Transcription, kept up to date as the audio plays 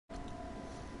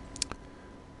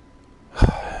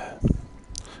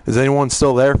Is anyone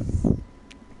still there?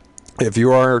 If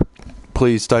you are,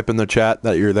 please type in the chat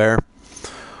that you're there.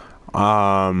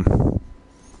 I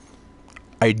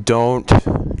don't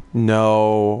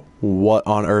know what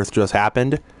on earth just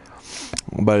happened,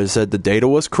 but it said the data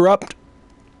was corrupt.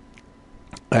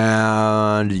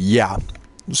 And yeah,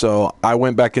 so I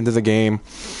went back into the game.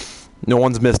 No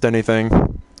one's missed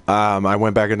anything. I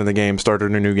went back into the game,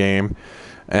 started a new game,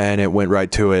 and it went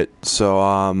right to it. So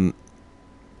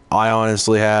I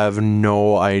honestly have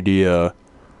no idea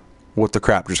what the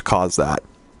crap just caused that.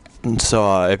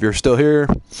 So if you're still here,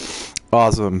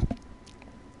 awesome.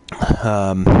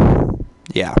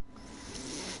 Yeah.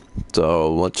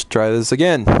 So let's try this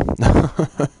again. 99,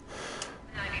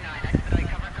 expedite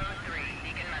cover code 3,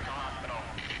 Beacon Mental Hospital.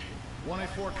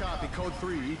 184 copy, code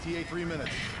 3, ETA 3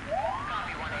 minutes.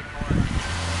 Copy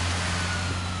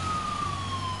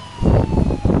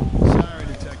 184. Sorry,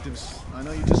 detectives. I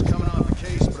know you're just coming off the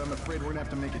case, but I'm afraid we're gonna have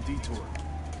to make a detour.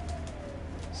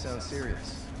 Sounds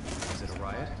serious. Is it a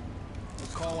riot? The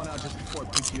call went out just before I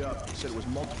picked you up. Said it was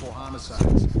multiple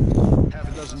homicides. Half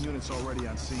a dozen units already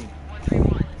on scene.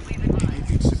 131, please advise.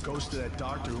 Maybe it's the ghost of that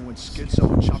doctor who went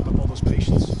schizo and chopped up all those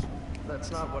patients.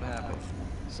 That's not what happened.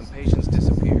 Some patients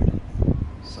disappeared.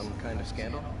 Some kind of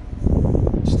scandal?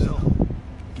 Still,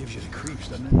 gives you the creeps,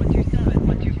 doesn't it? 127,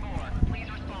 124, please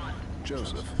respond.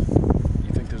 Joseph,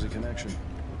 you think there's a connection?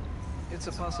 It's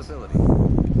a possibility.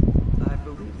 I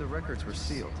believe the records were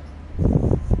sealed.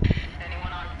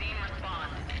 Anyone on scene,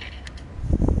 respond.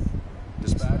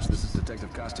 Dispatch, this is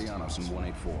Detective Castellanos in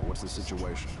 184. What's the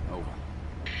situation? Over.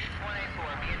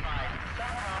 184, be advised.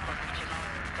 Some cop of Chimon,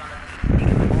 son of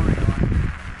Beacon Memorial.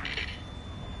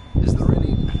 Is there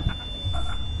any...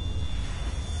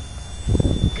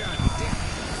 God damn!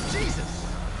 Jesus!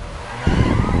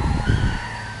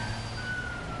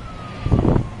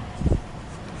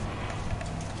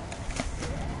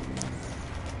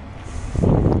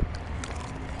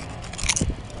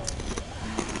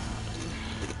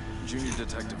 Junior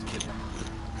Detective Kidman.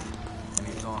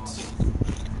 Any thoughts?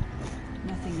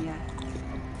 Nothing yet.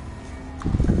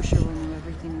 I'm sure we'll know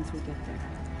everything once we get there.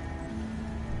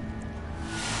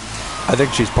 I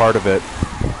think she's part of it.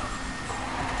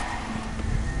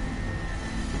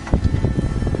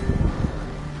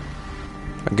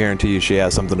 I guarantee you she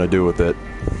has something to do with it.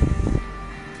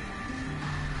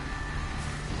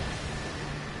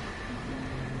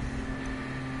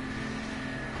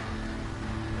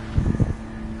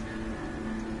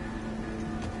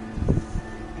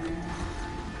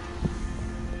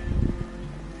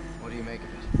 What do you make of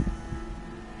it?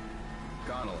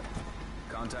 Connolly,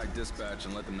 contact dispatch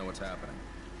and let them know what's happening.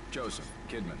 Joseph,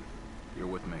 Kidman, you're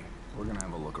with me. We're gonna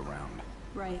have a look around.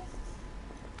 Right.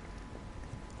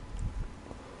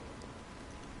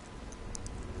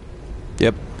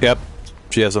 Yep.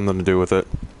 She has something to do with it.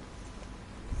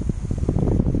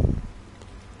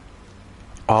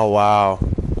 Oh, wow.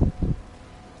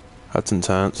 That's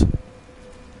intense.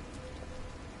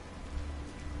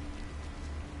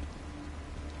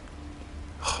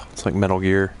 It's like Metal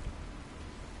Gear.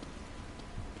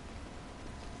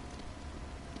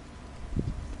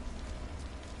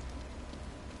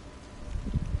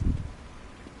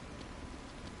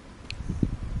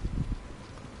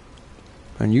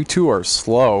 And you two are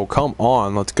slow. Come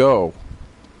on, let's go.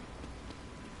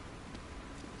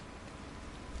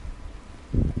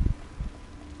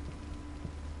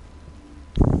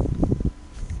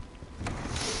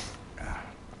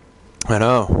 I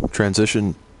know.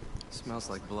 Transition. Smells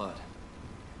like blood.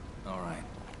 All right,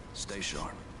 stay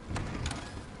sharp.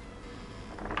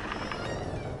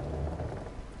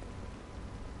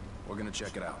 We're gonna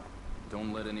check it out.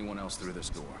 Don't let anyone else through this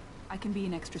door. I can be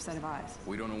an extra set of eyes.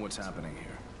 We don't know what's happening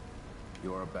here.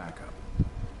 You're a backup.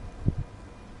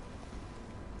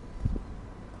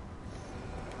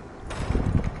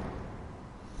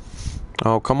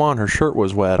 Oh, come on. Her shirt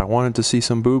was wet. I wanted to see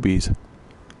some boobies.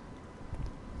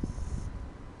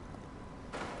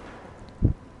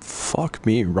 Fuck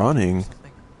me running.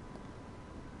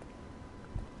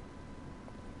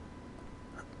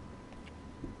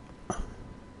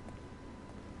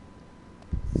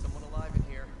 Someone alive in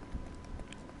here.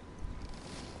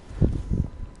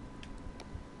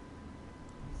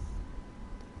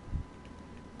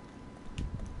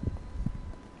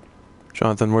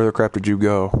 Jonathan, where the crap did you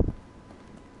go?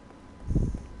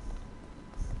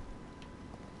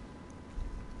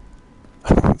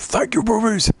 Thank you,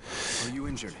 boobies. Are you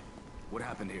injured? What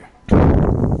happened here?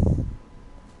 Can't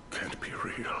be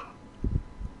real.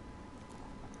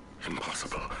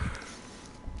 Impossible.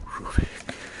 Ruby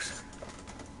keys.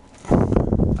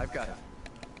 I've got it.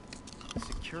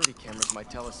 Security cameras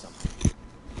might tell us something.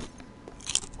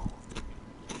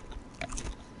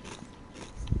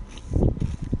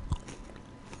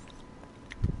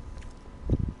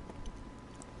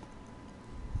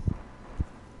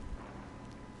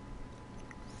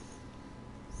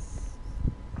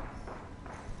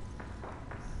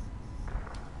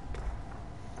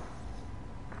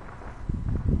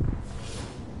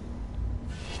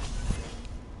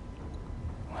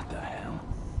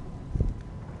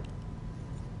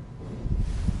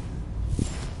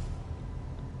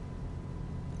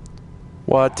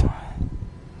 What?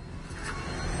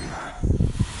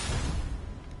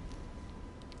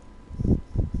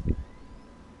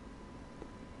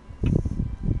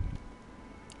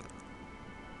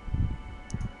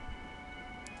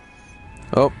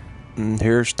 Oh, and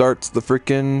here starts the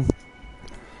freaking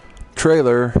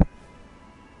trailer.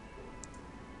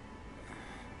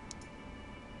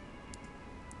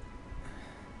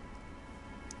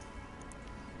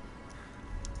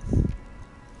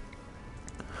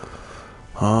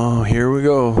 Oh, here we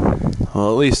go.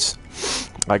 Well, at least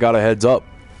I got a heads up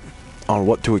on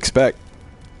what to expect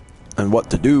and what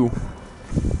to do.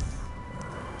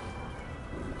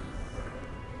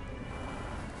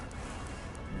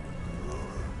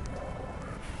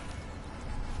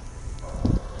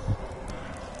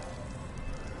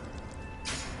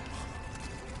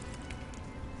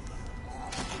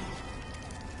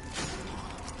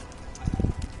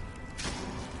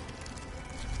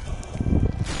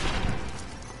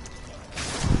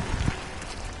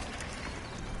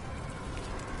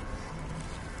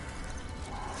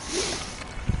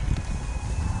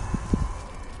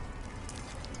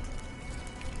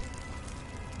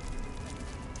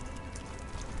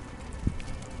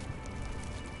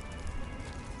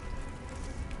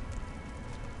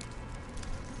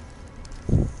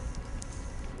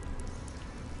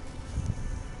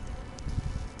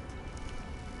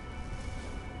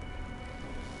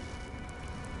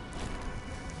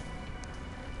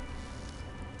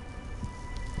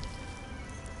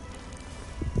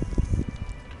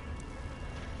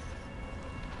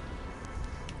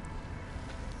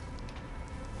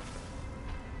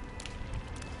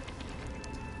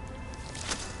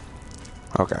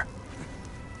 Okay.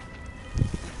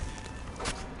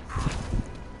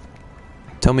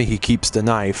 Tell me he keeps the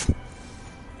knife.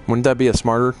 Wouldn't that be a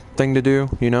smarter thing to do,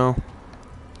 you know?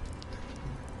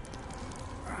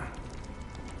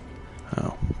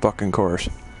 Oh, fucking course.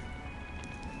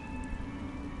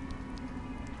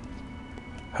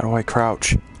 How do I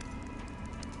crouch?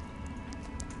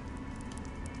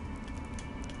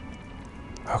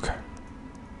 Okay.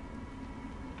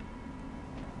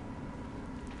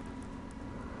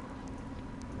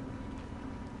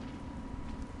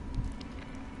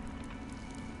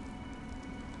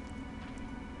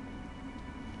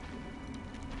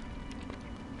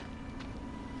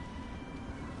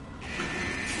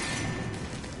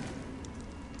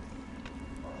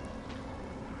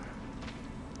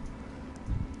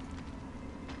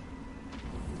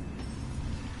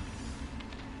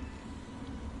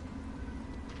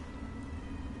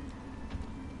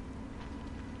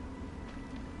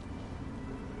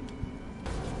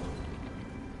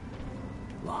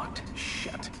 Locked.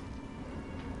 Shut.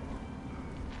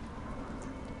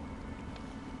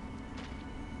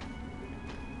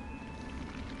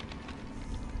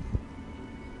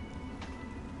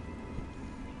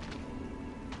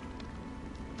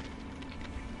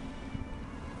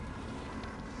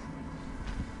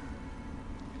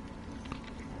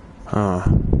 Huh.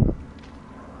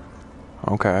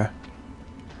 Okay.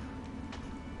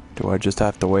 Do I just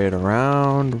have to wait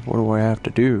around? What do I have to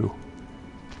do?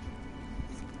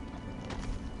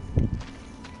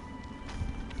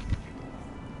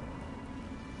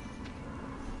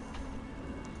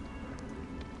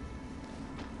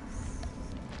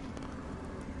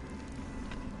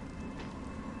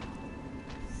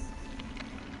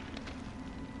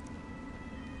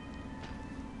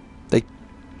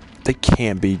 They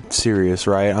can't be serious,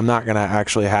 right? I'm not gonna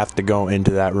actually have to go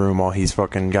into that room while he's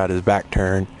fucking got his back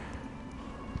turned.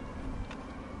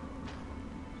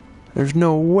 There's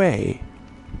no way.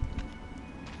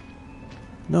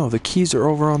 No, the keys are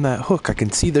over on that hook. I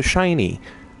can see the shiny.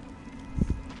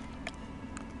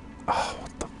 Oh,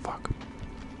 what the fuck?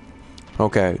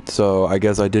 Okay, so I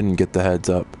guess I didn't get the heads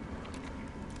up.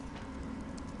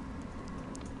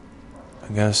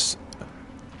 I guess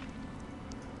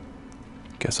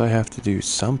I have to do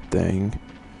something.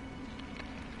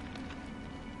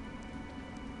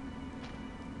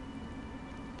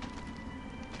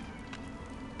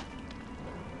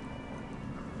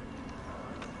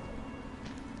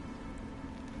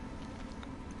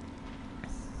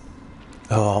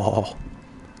 Oh.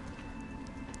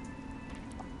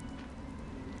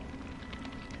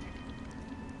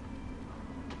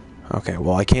 Okay,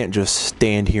 well, I can't just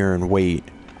stand here and wait.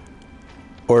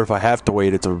 Or if I have to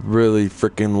wait, it's a really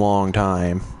freaking long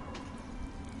time.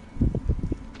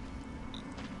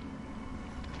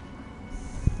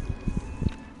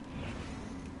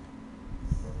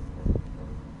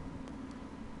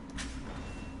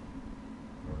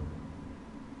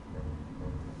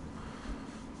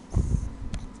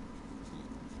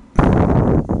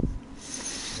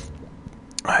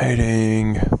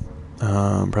 Hiding.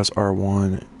 Press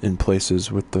R1 in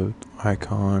places with the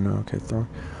icon. Okay, throw.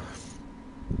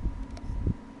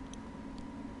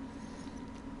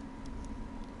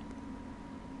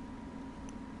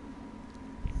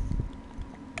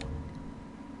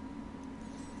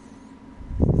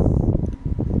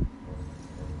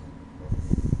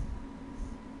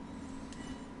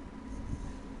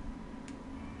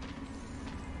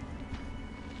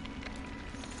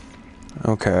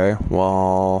 Okay,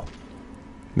 well,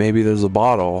 maybe there's a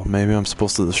bottle. Maybe I'm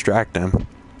supposed to distract him.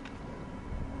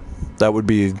 That would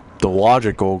be the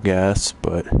logical guess,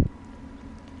 but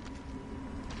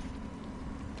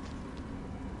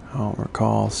I don't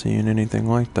recall seeing anything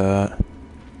like that.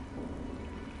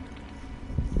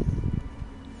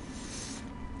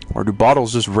 Or do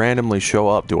bottles just randomly show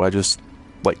up? Do I just,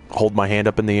 like, hold my hand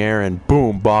up in the air and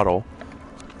boom, bottle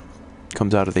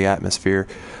comes out of the atmosphere?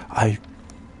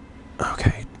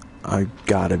 Okay, I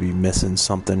gotta be missing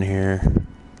something here.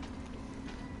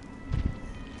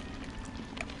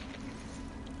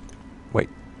 Wait,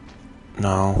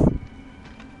 no.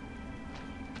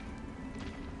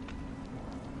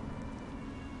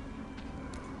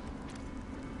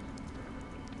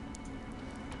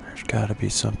 There's gotta be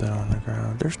something on the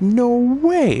ground. There's no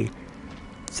way!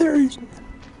 There's...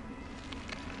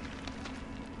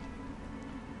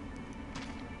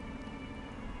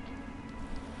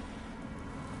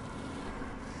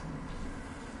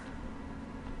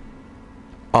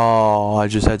 Oh, I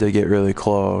just had to get really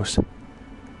close.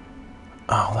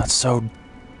 Oh, that's so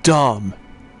dumb.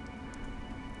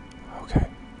 Okay.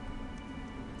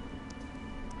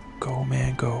 Go,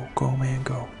 man, go. Go, man,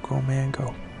 go. Go, man,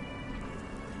 go.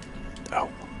 Oh.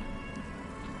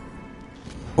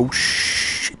 Oh,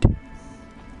 shit.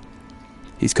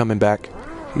 He's coming back.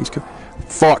 He's coming.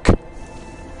 Fuck.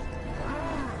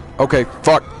 Okay,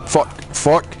 fuck.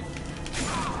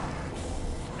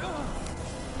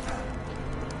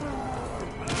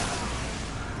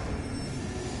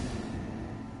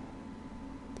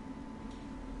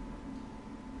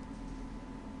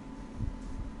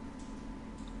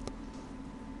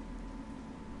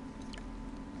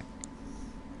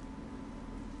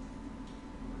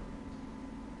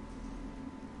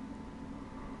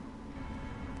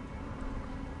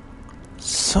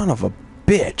 Son of a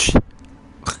bitch.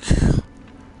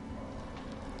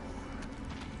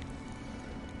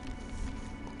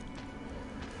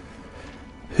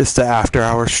 It's the after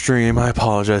hour stream. I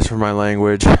apologize for my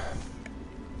language.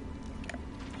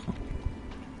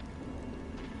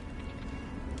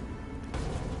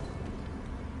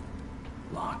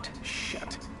 Locked.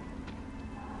 Shut.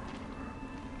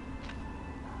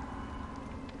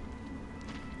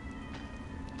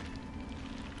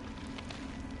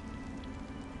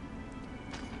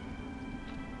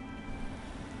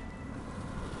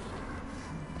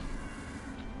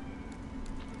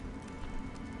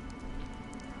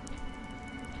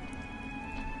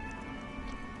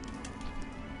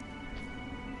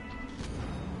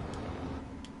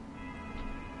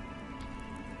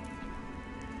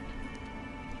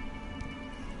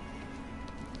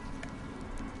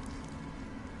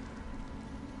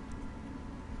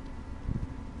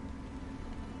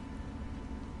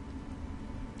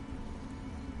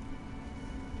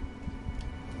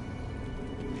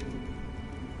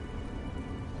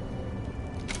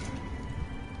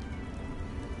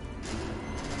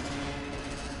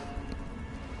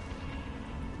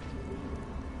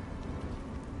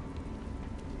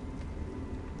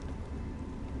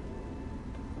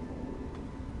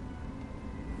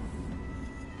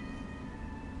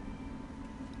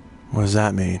 What does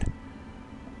that mean?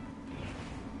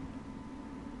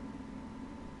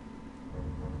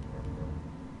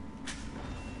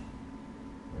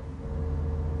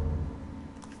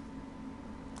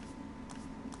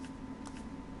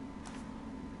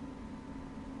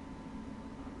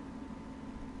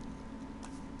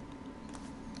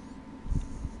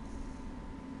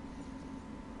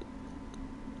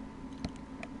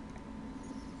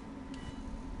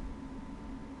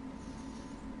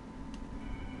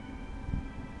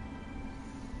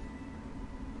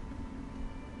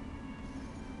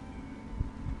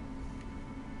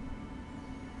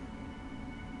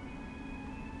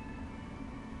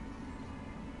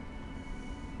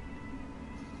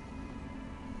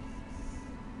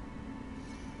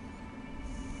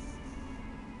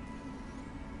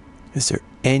 Is there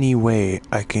any way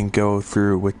I can go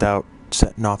through without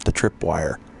setting off the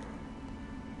tripwire?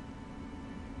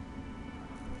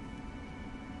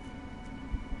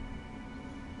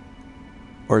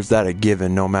 Or is that a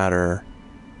given no matter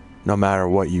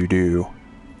what you do?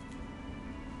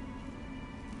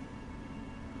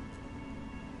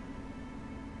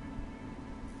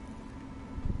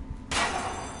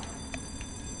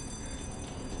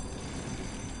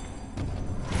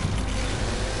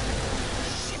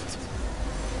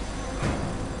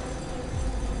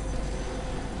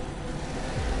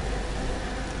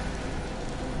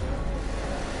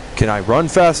 Can I run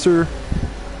faster?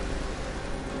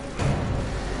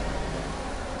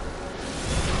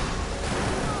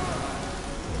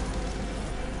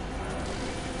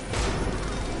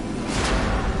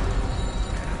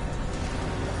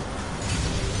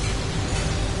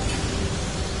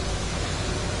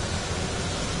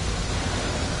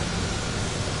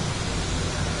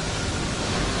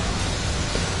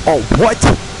 Oh,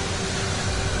 what?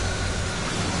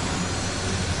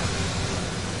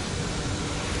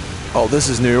 Oh, this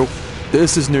is new.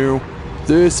 This is new.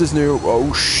 This is new.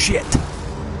 Oh, shit.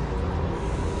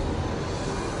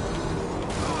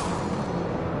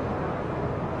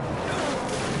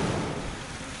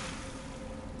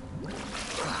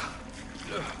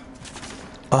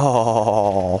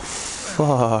 Oh,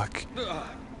 fuck.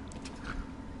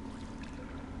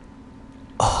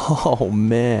 Oh,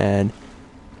 man.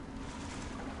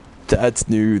 That's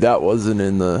new. That wasn't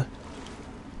in the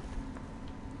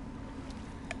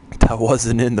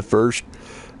first,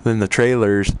 in the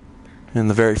trailers, in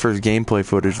the very first gameplay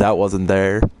footage. That wasn't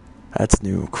there. That's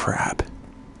new crap.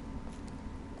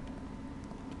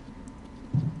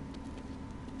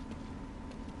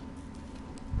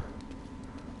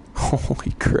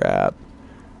 Holy crap.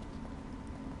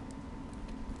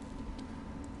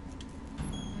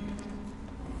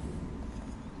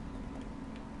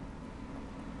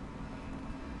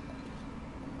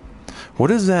 What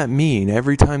does that mean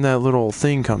every time that little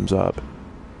thing comes up?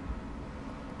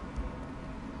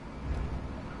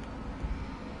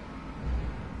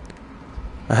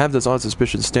 I have this odd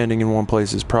suspicion standing in one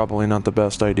place is probably not the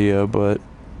best idea, but...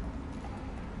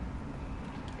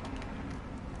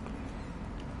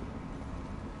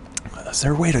 Is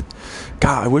there a way to...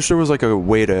 God, I wish there was like a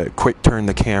way to quick turn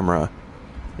the camera.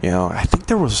 You know, I think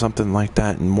there was something like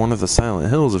that in one of the Silent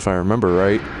Hills, if I remember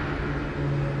right.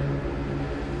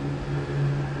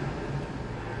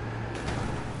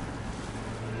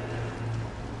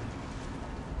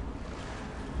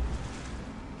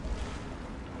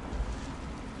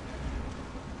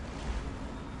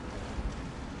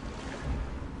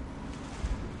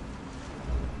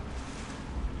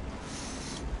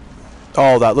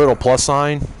 Oh, that little plus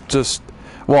sign, just,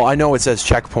 well, I know it says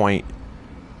checkpoint,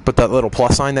 but that little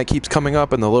plus sign that keeps coming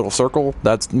up in the little circle,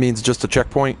 that means just a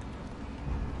checkpoint.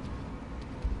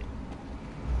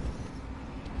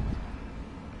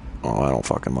 Oh, I don't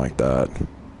fucking like that.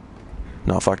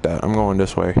 No, fuck that. I'm going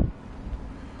this way.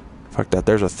 Fuck that.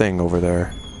 There's a thing over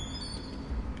there.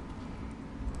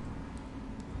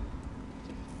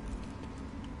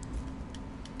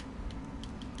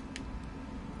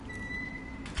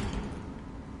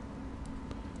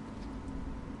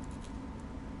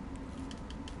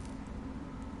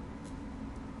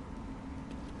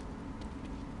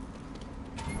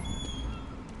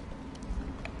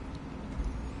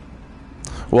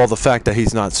 Well, the fact that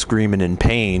he's not screaming in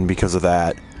pain because of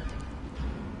that.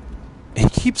 He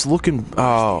keeps looking...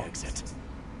 Oh.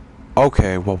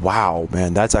 Okay, well, wow,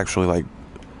 man. That's actually, like,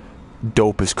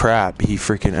 dope as crap. He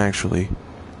freaking actually...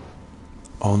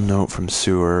 All note from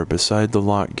sewer. Beside the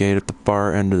locked gate at the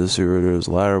far end of the sewer, there's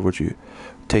a ladder which you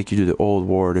take you to the old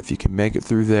ward. If you can make it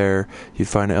through there, you'd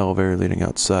find an elevator leading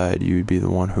outside. You'd be the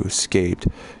one who escaped.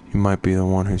 You might be the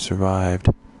one who survived.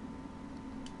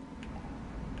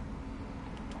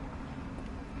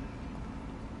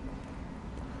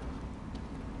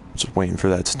 Just waiting for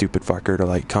that stupid fucker to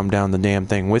like come down the damn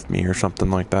thing with me or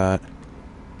something like that.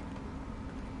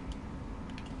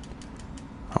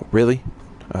 Oh, really?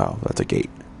 Oh, that's a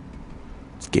gate.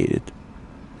 It's gated.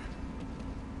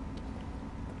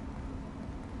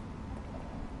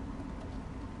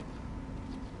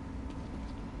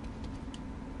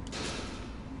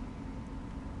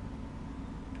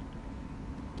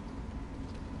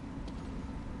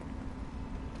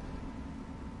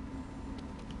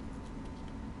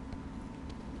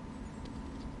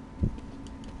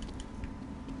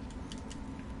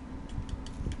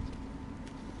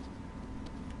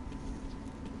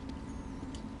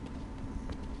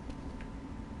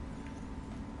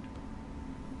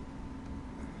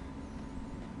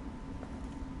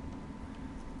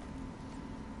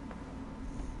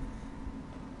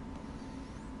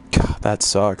 That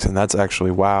sucks, and that's actually,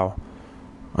 wow.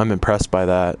 I'm impressed by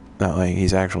that. That like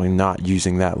he's actually not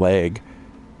using that leg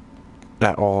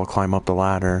at all to climb up the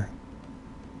ladder.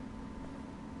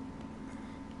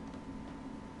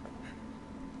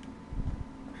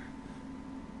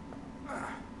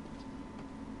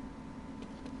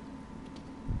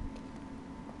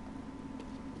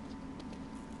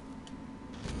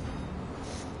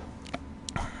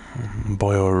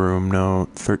 Boiler room note,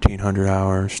 1300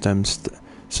 hours,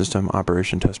 system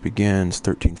operation test begins,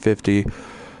 1350.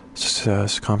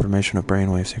 Confirmation of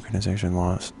brainwave synchronization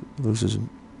loss. Loses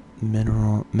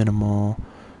minimal.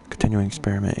 Continuing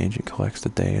experiment. Agent collects the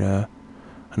data.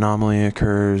 Anomaly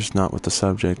occurs not with the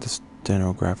subject. The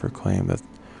stenographer claimed that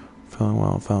feeling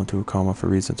well fell into a coma for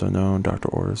reasons unknown. Doctor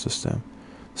orders the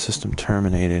system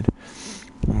terminated.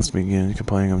 Must begin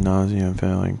complaining of nausea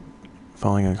and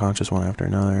falling unconscious one after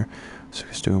another.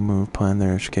 Do a move, plan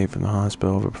their escape from the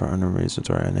hospital, but for unknown reasons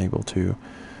are unable to.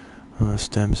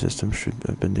 STEM system should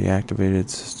have been deactivated.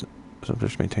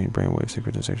 Subjects maintain brainwave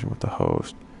synchronization with the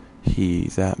host.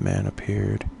 That man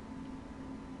appeared.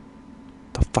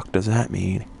 The fuck does that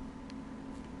mean?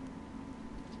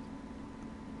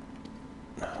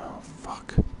 Oh,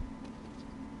 fuck.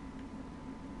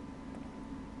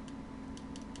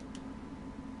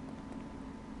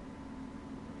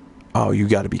 Oh, you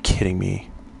gotta be kidding me.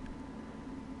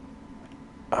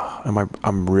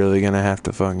 I'm really gonna have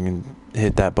to fucking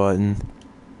hit that button.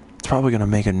 It's probably gonna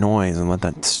make a noise and let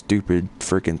that stupid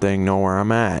freaking thing know where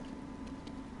I'm at.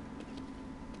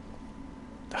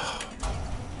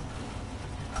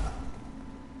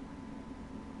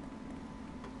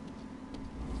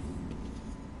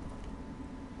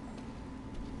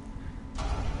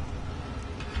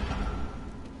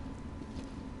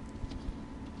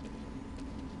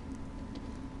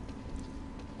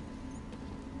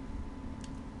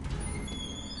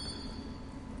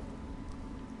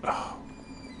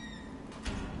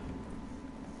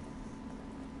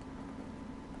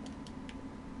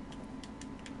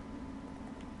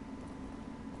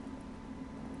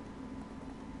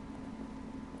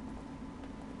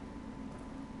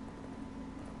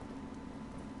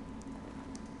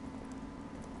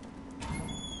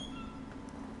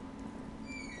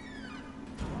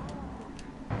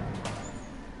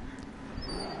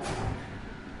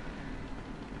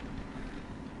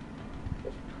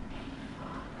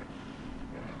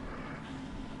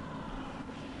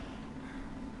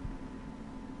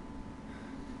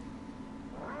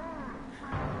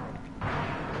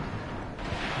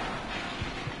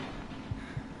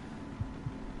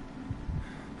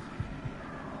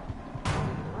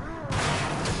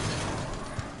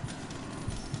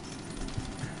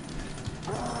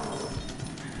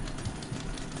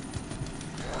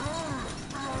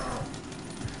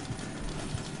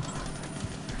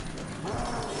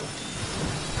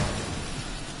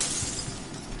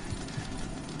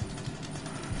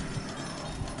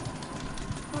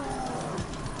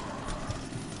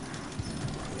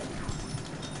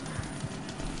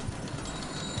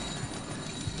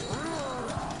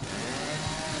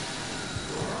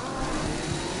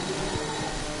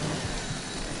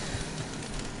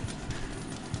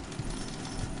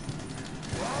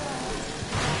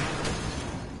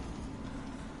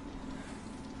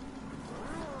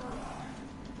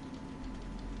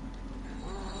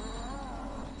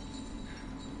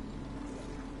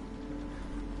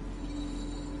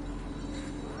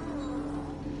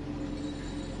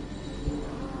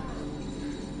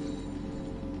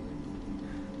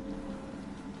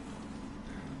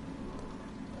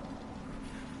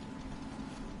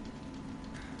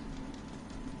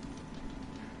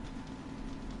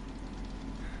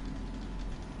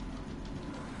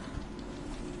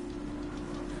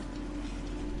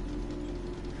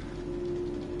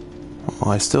 Well,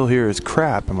 I still hear his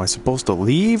crap. Am I supposed to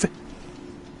leave?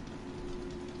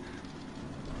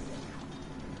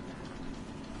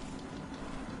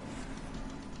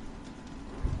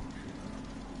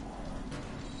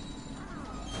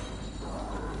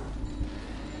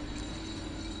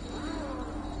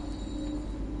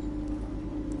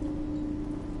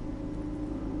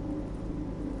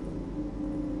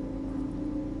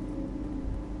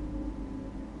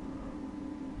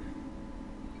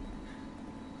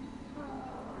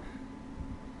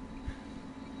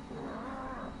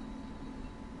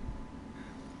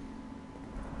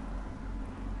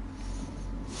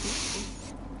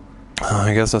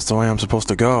 I guess that's the way I'm supposed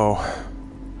to go.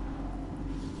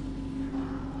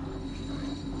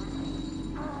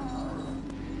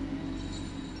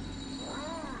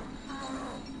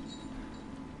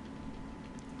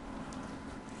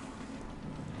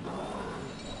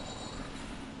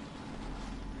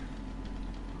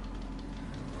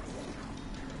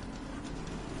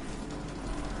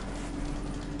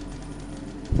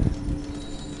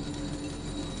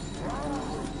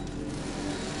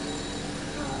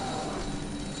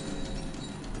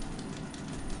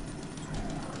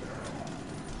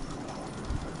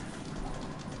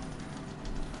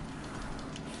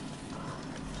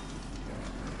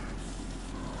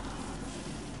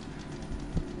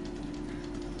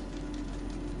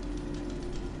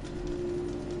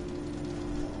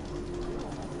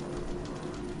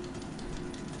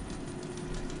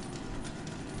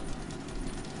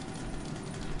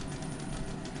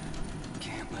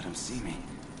 see me.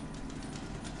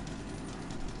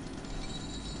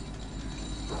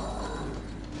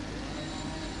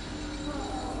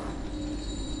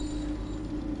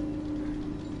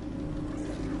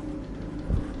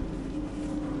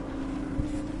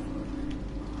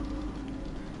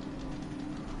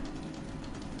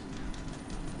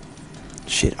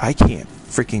 Shit, I can't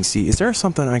freaking see. Is there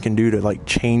something I can do to like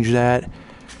change that?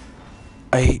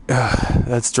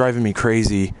 That's driving me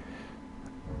crazy.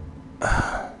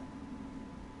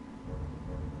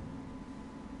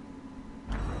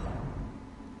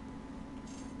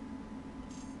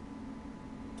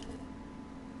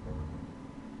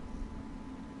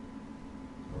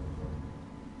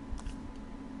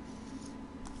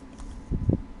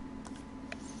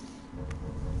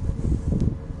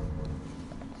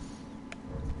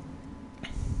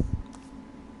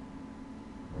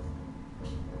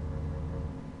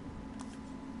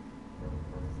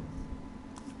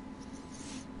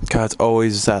 God, it's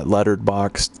always that lettered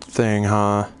box thing,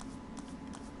 huh?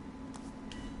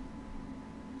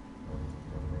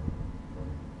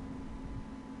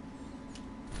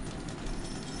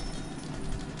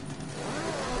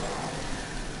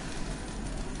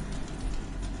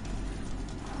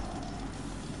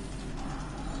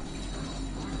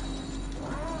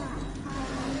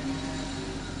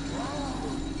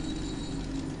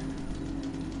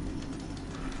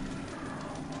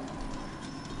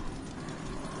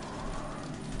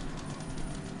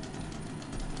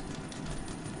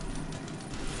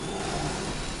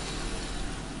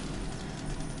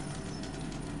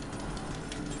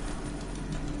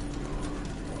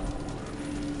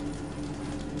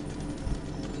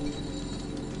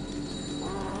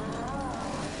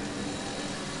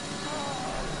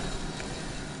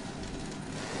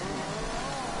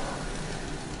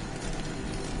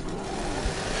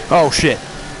 Oh shit.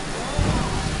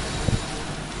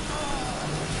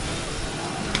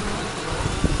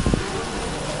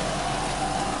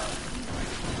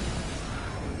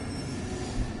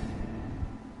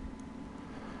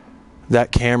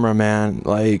 That camera, man,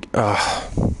 like, oh.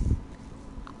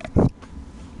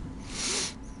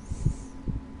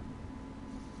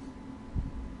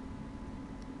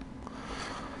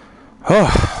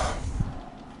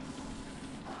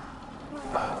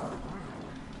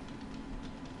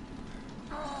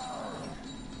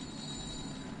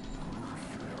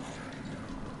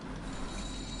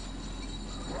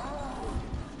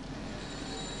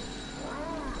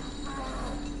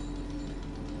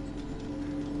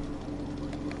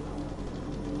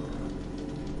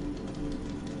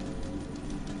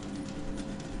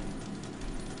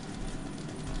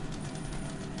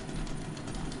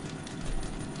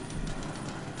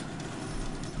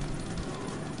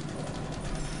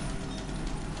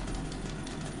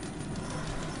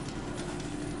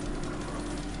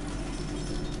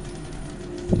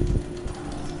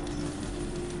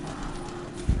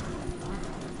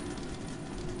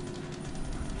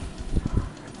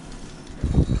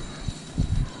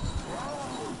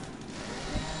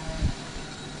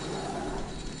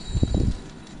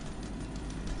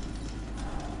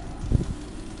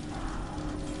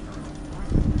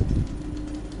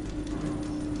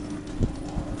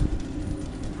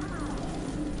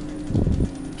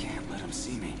 Can't let him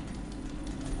see me.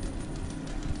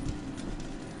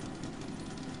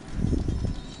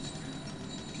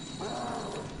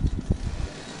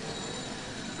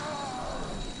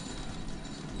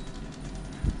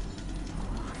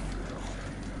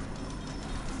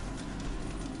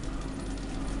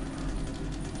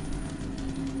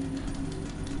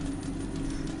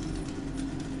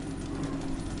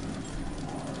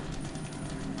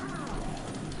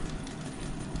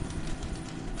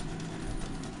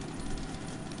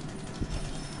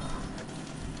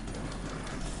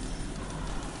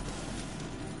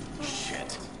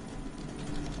 Shit.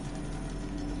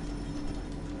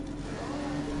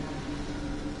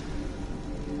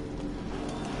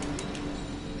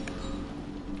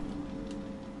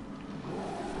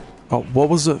 Oh, what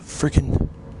was the freaking...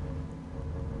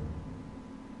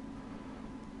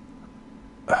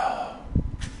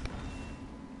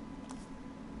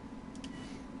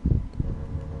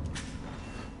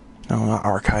 No, not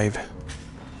archive.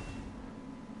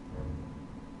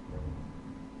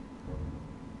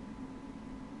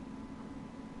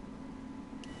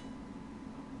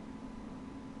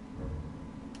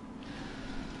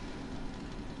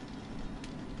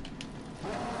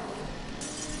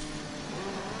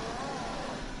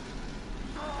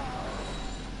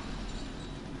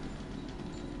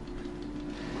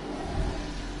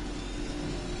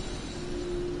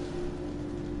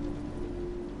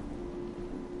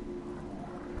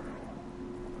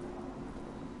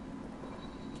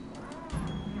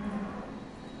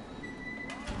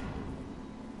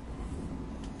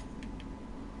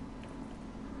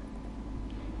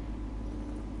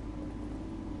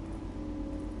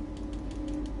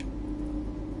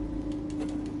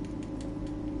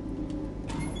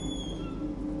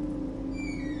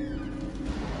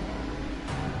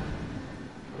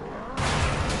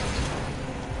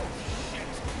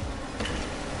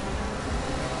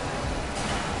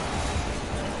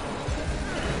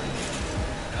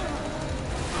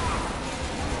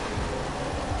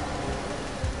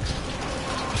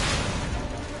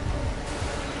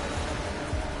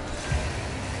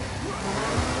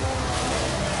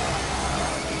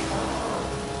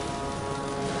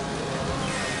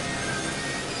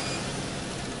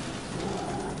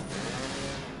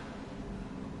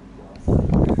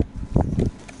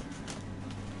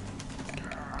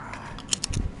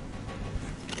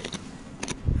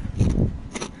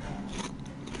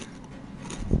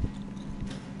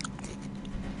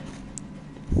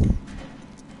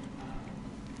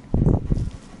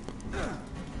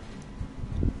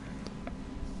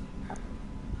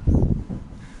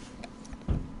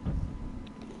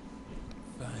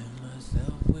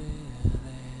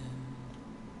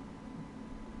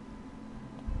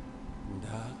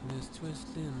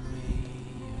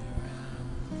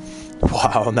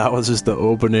 Wow, and that was just the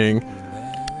opening.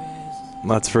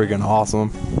 That's freaking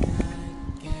awesome.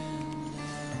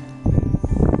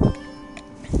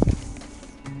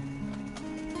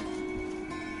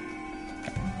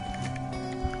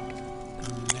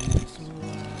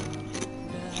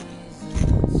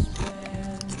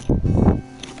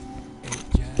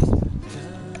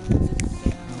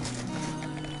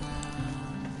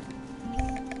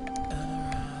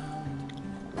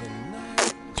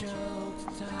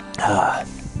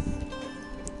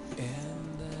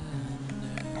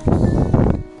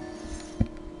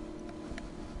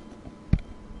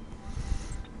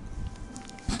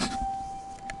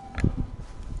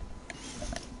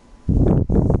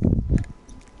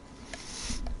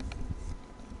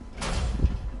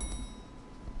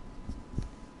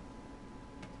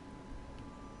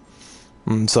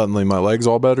 And suddenly my leg's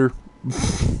all better.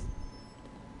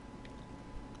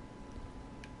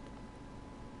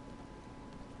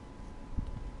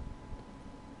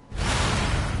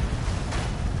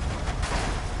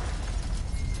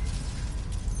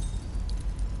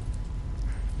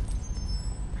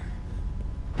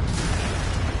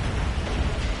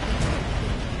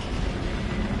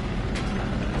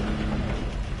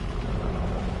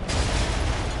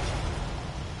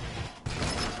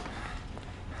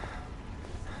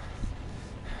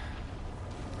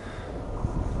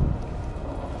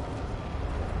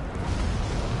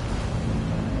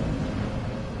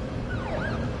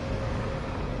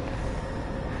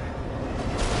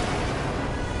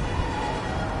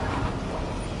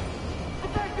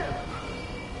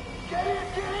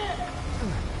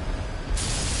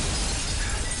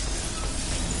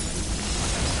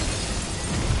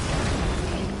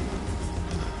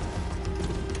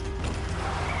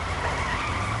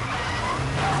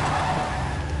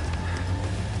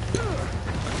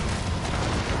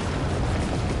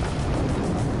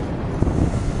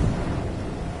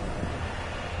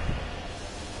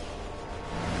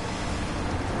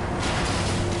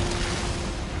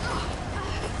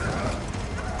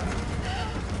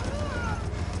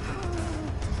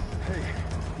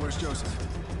 Where's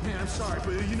Joseph? Man, I'm sorry,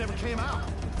 but you never came out.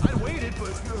 I waited,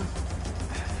 but...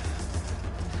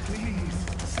 Please,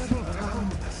 settle down.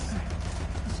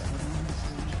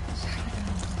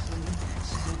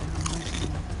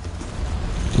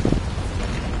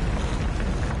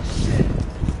 Shit.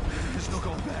 There's no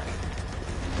going back.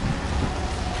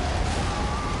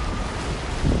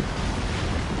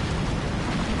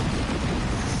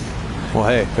 Well,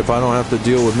 hey, if I don't have to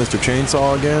deal with Mr.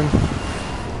 Chainsaw again...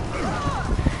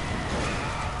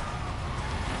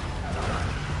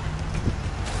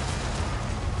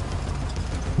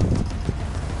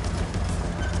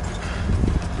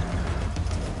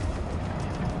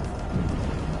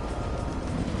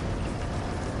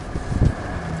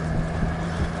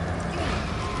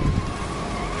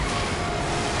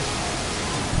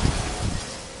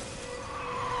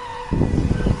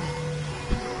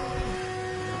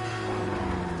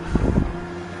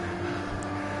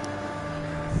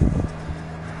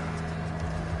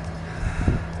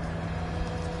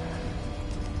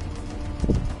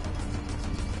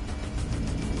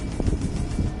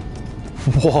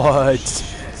 What?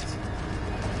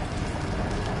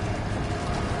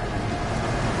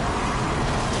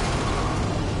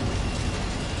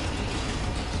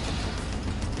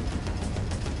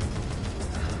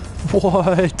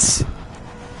 What?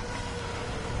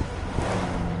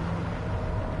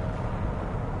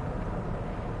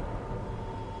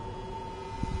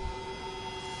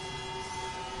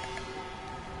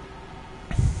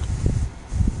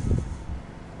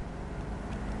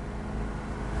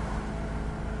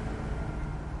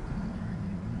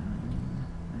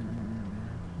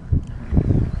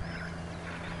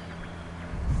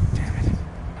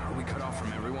 Are we cut off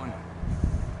from everyone?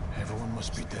 Everyone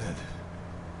must be dead.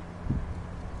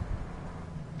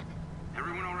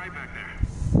 Everyone all right back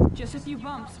there? Just a few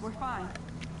bumps. We're fine.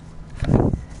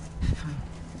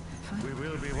 We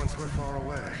will be once we're far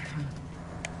away.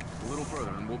 A little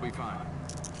further and we'll be fine.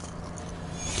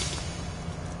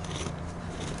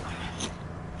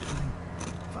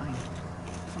 Fine.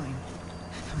 Fine.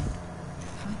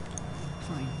 Fine.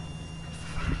 Fine.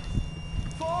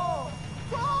 Fall!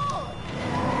 Fall!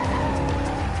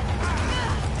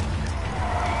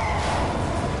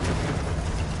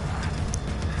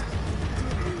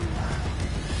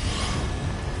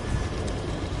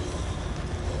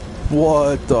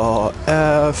 What the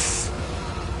F?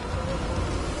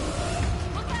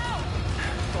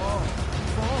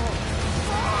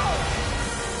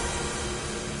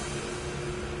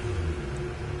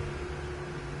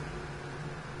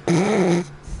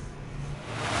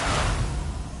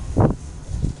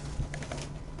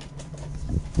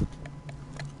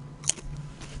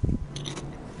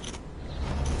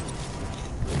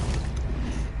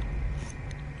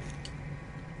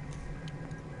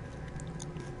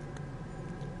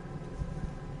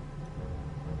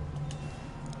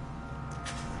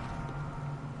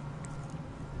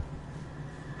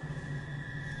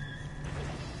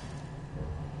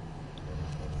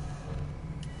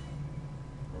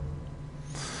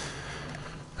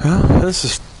 This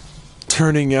is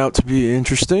turning out to be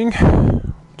interesting,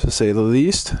 to say the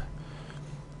least.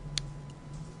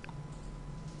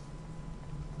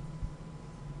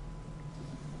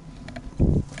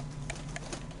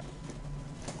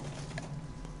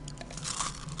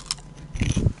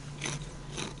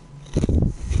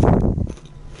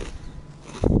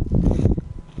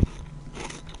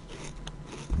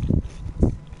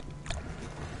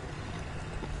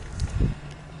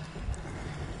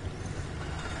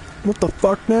 What the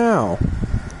fuck now?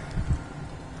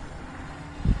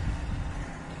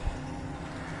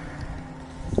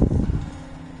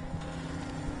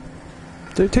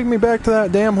 Did they take me back to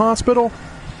that damn hospital?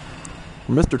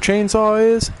 Where Mr. Chainsaw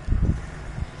is?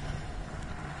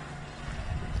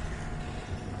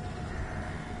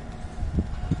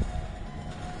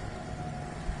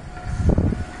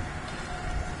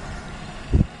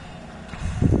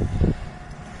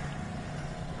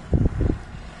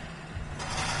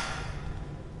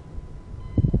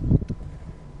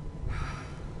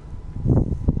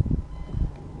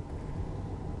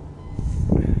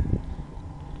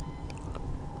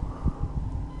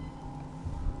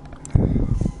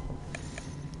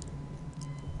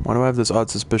 Why do I have this odd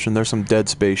suspicion there's some Dead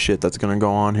Space shit that's gonna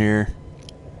go on here?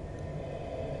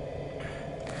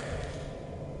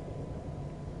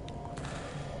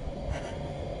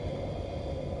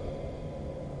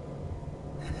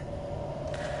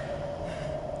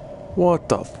 What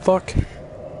the fuck?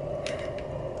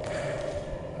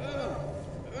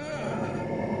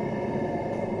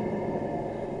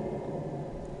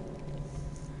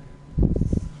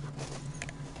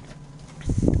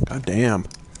 God damn.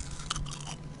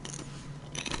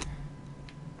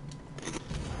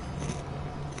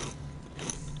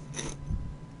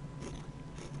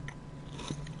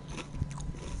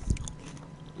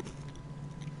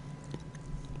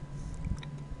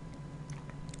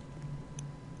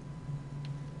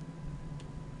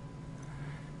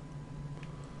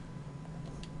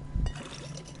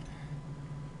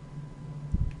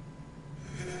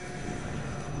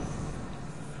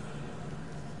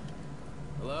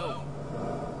 Hello?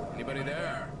 Anybody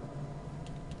there?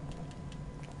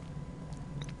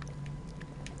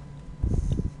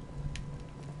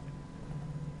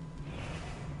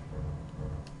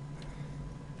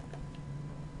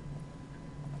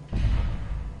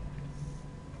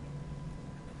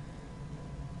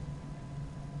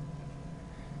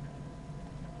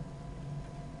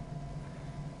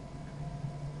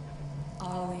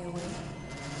 Are we awake?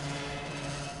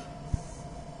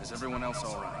 Is everyone else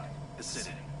all right? The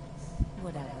city.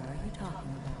 Whatever are you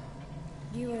talking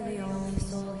about? You are the only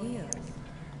soul here.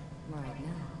 Right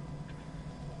now.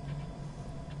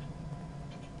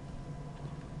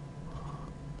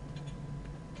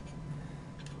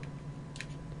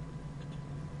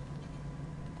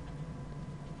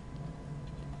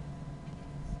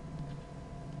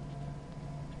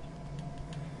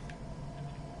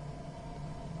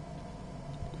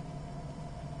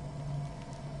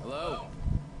 Hello?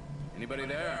 Anybody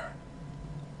there?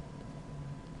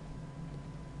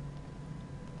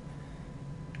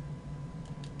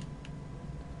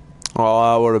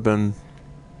 Well, that would have been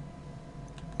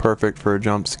perfect for a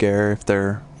jump scare if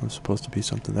there was supposed to be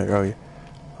something there. Oh, yeah.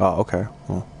 Oh, okay.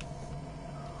 Well,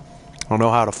 I don't know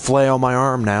how to flail my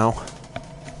arm now.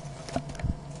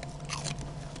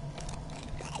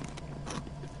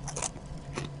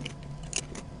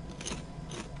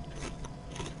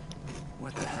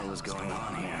 What the hell is going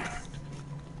on here?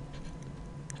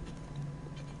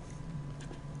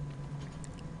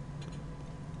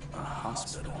 A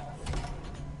hospital.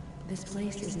 This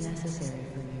place is necessary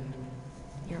for you.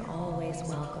 You're always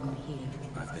welcome here.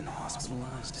 I've been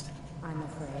hospitalized. I'm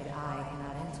afraid I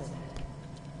cannot answer that.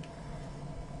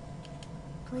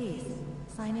 Please,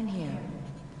 sign in here.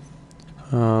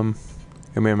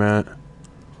 Give me a minute.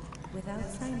 Without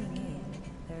signing in,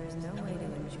 there is no way to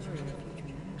ensure your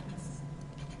future happiness.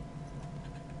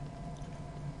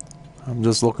 I'm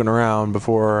just looking around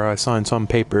before I sign some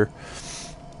paper.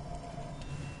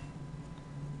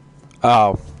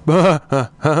 Oh.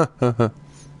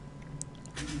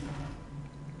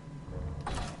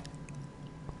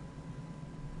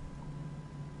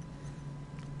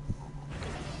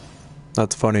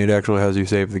 That's funny, it actually has you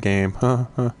save the game.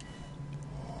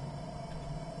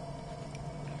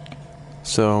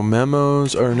 So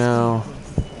memos are now...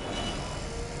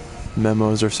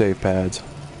 Memos are save pads.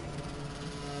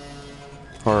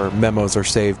 Or memos are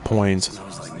save points.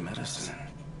 Smells like medicine.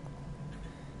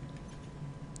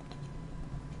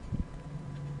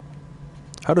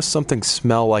 How does something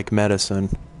smell like medicine?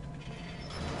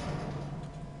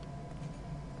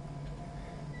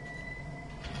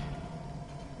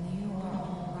 You are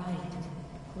all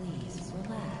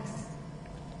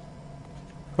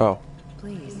Oh.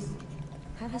 Please,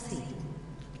 have a seat.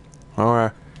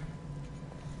 Alright.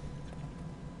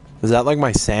 Is that like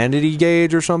my sanity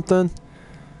gauge or something?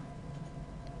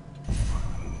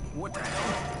 What the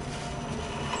hell?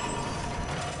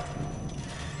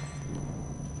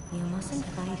 You mustn't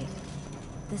fight it.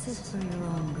 This is for your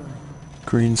own good.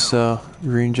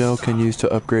 Green gel can use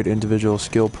to upgrade individual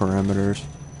skill parameters.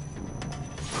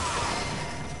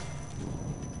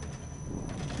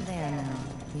 There now.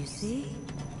 You see?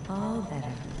 All better.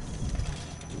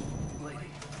 Lady,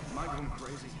 am I going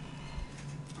crazy?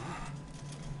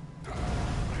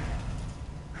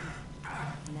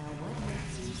 Now what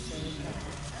makes you say that?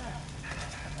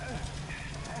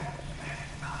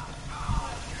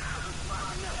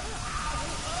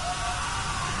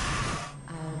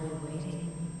 I'll be waiting.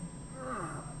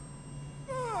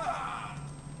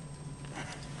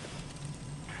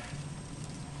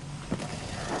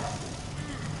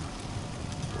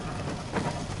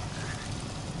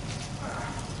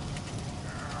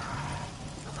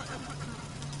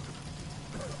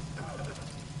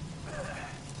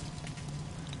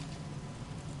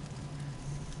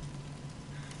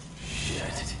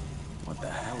 Shit. What the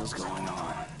hell is going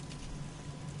on?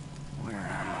 Where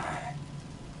am I?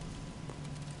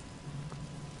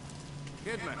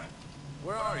 Kidman,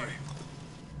 where are you?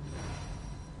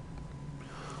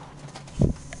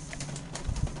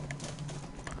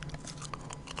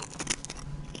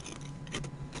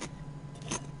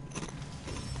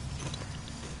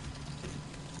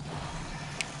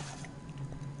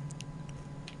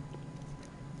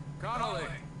 Connolly!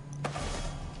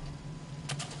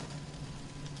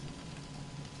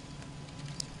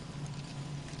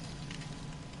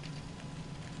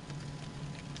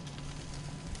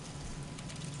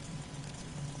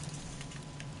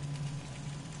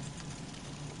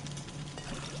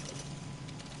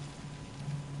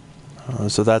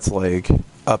 So that's like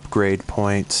upgrade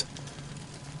points.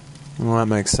 Well, that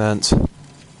makes sense.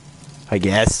 I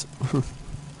guess.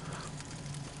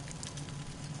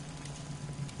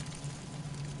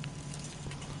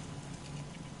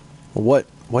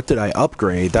 What did I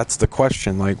upgrade? That's the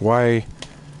question. Like why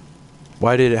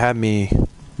did it have me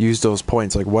use those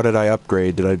points? Like what did I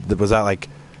upgrade? Was that like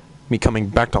me coming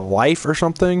back to life or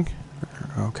something?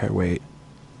 Okay, wait.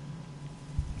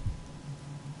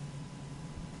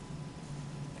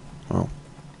 Well,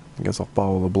 I guess I'll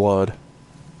follow the blood.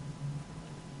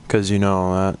 'Cause you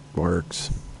know that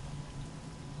works.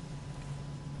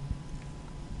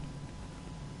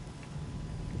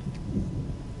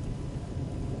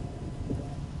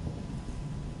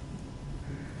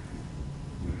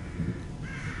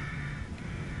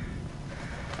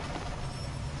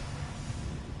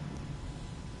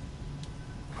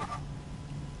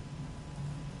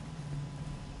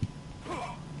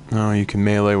 Oh, you can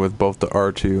melee with both the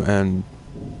R2 and...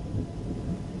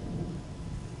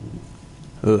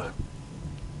 Ugh.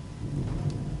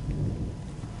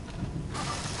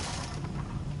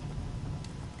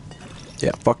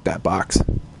 Yeah, fuck that box.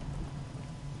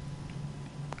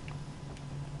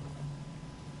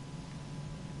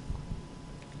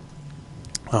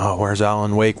 Oh, where's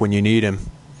Alan Wake when you need him?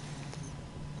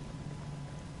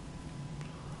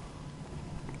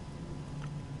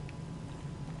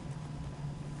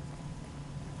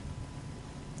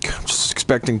 I'm just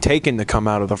expecting Taken to come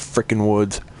out of the frickin'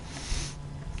 woods.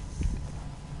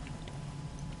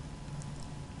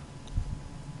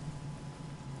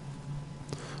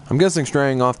 I'm guessing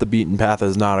straying off the beaten path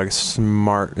is not a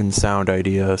smart and sound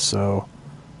idea, so...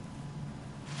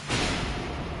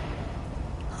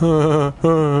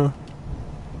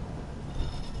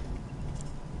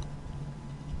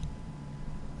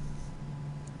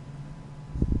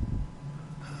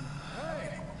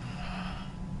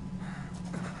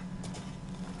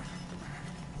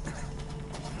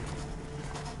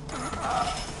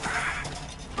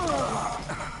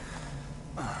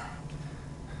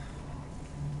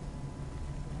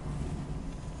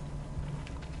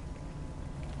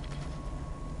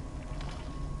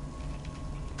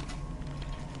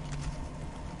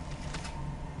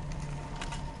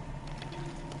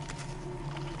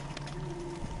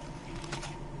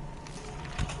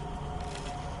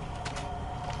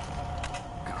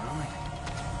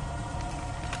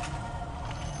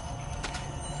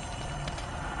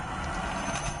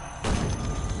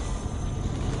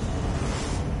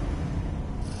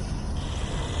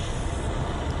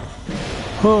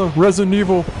 Huh, Resident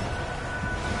Evil.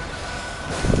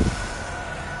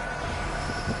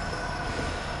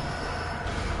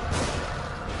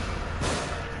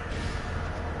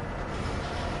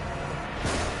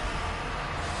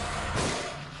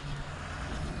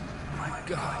 My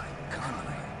God,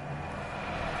 Connolly.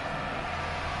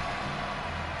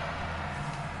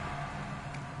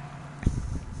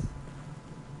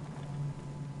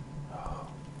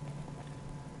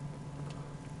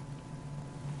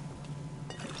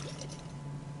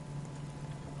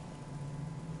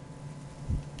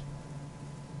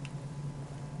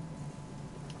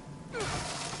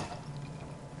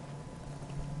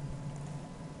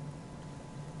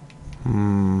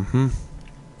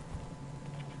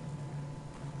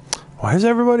 Why does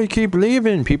everybody keep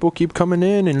leaving? People keep coming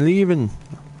in and leaving.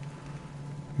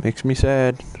 Makes me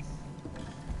sad.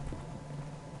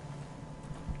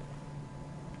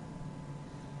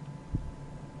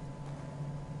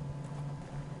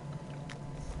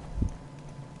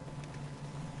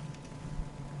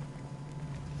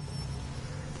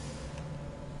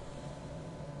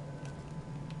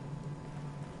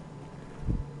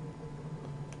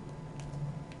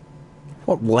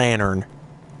 What lantern?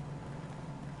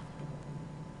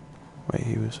 Wait,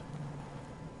 he was...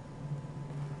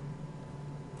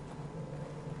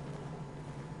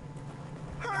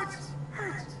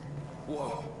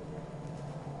 Whoa.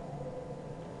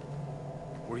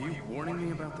 Were you warning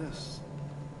me about this?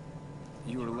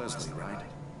 You are Leslie, right?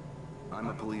 I'm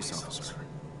a police officer.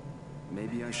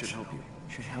 Maybe I should help you.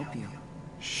 Should help you.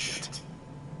 Shit.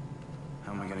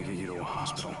 How am I gonna get you to a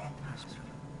hospital? Hospital.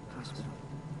 Hospital.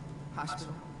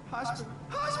 Hospital. Hospital.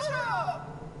 Hospital!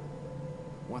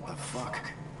 What the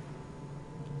fuck?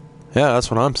 Yeah,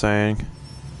 that's what I'm saying.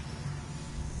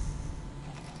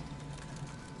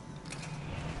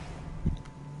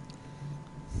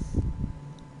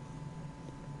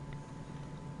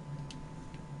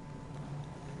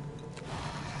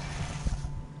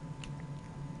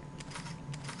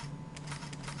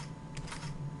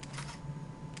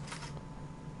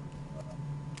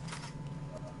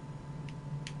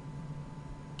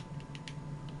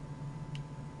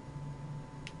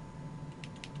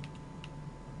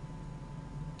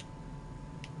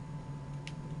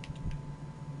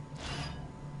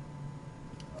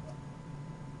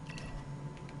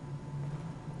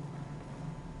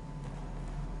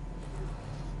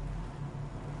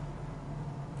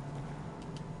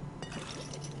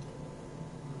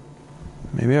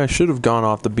 Maybe I should have gone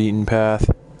off the beaten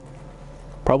path.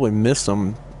 Probably missed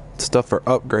some stuff for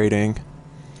upgrading.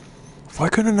 Why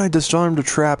couldn't I disarm the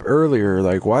trap earlier?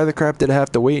 Like, why the crap did I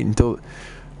have to wait until...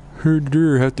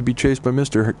 have to be chased by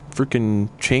Mr. freaking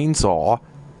Chainsaw?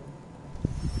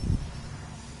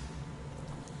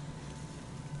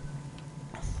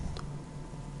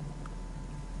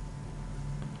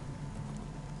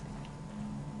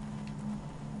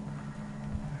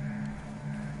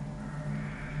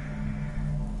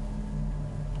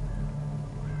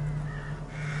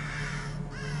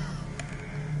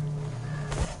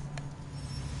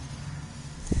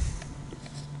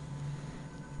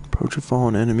 Approach a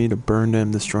fallen enemy to burn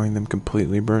them, destroying them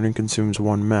completely. Burning consumes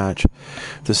one match.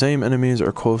 If the same enemies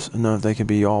are close enough, they can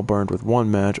be all burned with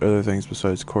one match. Other things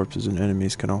besides corpses and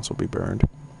enemies can also be burned.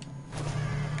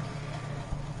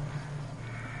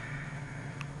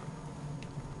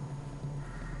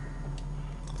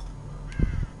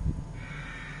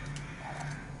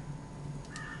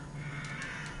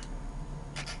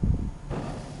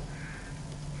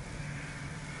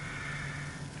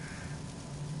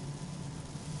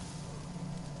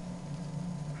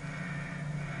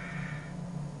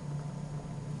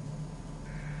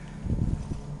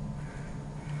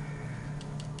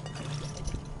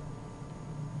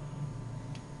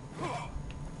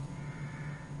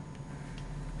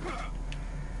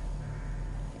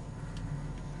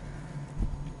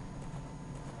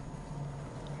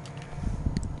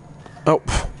 Oh.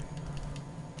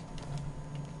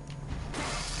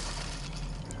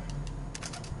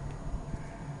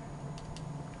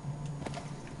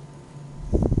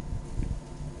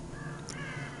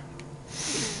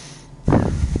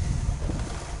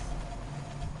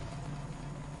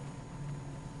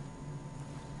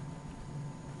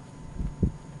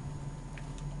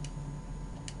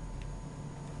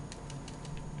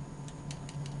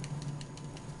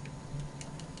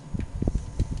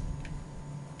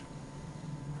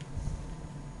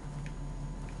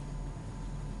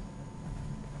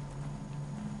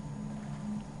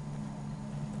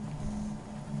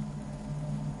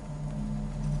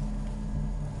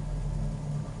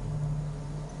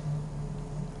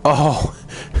 Oh,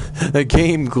 the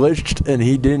game glitched and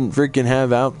he didn't freaking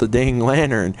have out the dang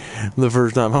lantern the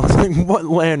first time. I was like, what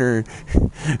lantern?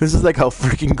 This is like a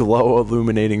freaking glow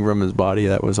illuminating from his body.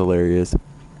 That was hilarious.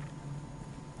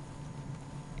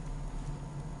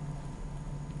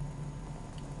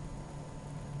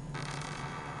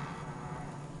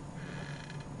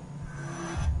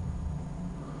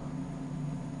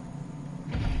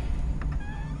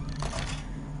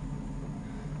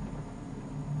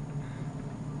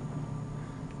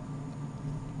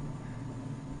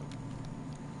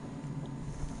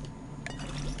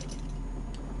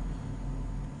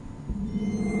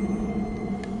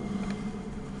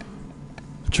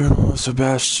 Journal of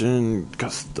Sebastian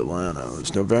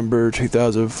Castellanos, November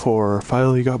 2004.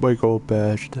 Finally got my gold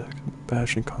badge.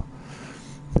 Sebastian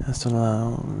That's a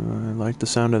lot. I like the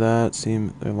sound of that.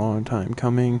 Seemed a long time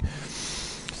coming.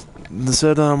 They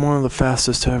said I'm one of the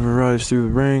fastest to ever rise through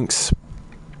the ranks.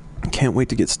 Can't wait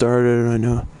to get started. I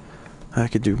know I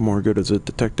could do more good as a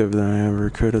detective than I ever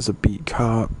could as a beat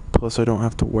cop. Plus, I don't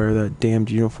have to wear that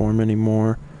damned uniform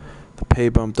anymore. The pay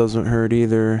bump doesn't hurt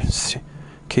either.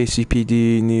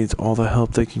 KCPD needs all the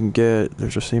help they can get.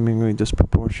 There's a seemingly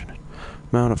disproportionate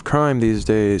amount of crime these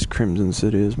days. Crimson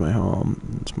City is my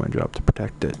home. It's my job to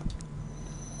protect it.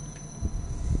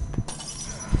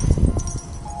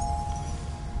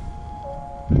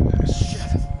 Shit.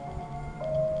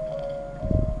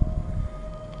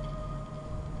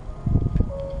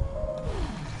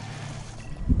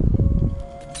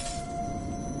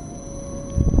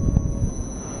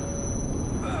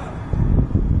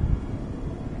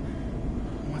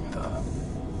 What the?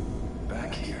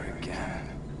 Back here again.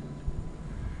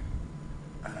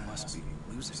 I must be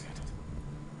losing it.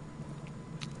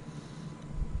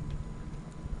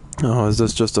 Oh, is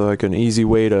this just like an easy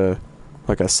way to,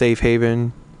 like a safe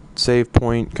haven, save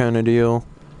point kind of deal?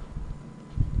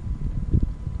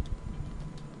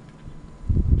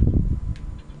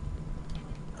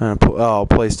 And a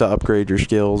place to upgrade your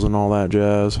skills and all that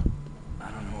jazz.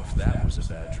 I don't know if that was a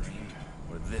bad dream,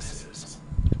 or this is.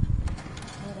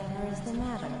 Whatever is the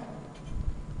matter?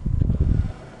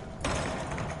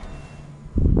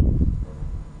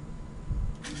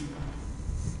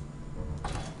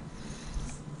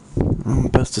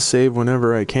 Best to save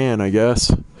whenever I can, I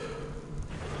guess.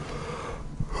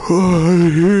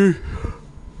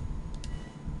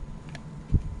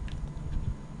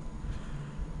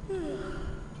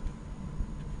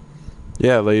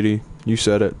 Yeah, lady, you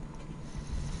said it.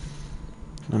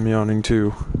 I'm yawning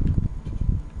too.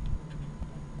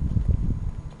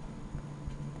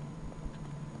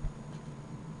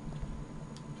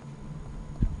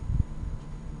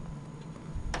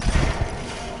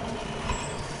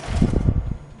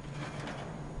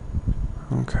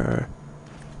 Okay.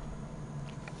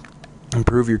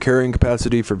 Improve your carrying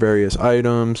capacity for various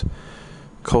items.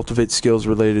 Cultivate skills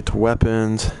related to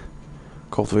weapons.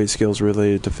 Cultivate skills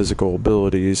related to physical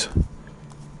abilities.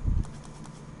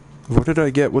 What did I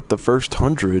get with the first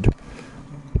 100?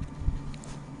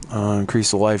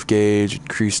 Increase the life gauge.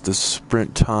 Increase the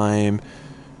sprint time.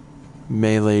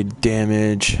 Melee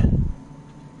damage.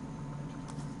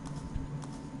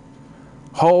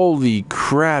 Holy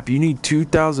crap, you need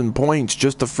 2,000 points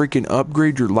just to freaking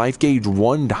upgrade your life gauge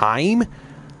one time?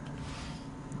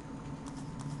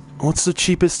 What's the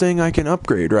cheapest thing I can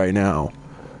upgrade right now?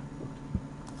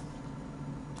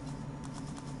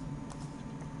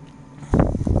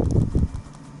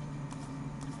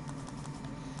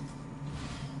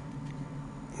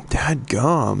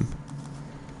 Dadgum.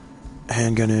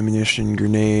 Handgun ammunition,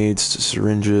 grenades,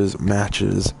 syringes,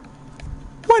 matches.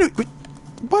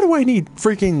 Why do I need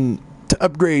freaking to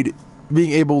upgrade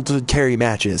being able to carry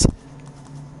matches?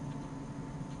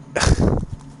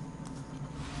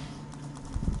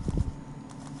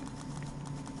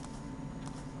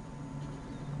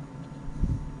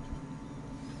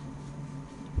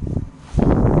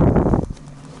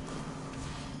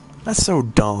 That's so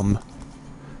dumb.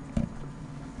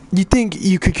 You think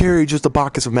you could carry just a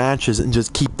box of matches and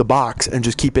just keep the box and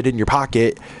just keep it in your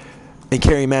pocket and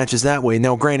carry matches that way.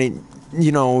 Now, granted,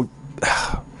 you know,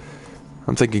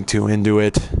 I'm thinking too into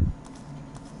it.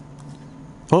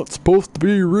 Oh, it's supposed to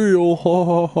be real. Ha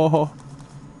ha ha ha.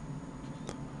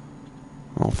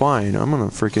 Well, fine. I'm gonna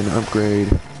freaking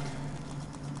upgrade.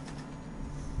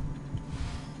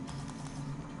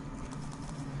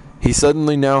 He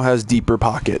suddenly now has deeper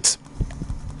pockets.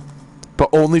 But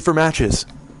only for matches.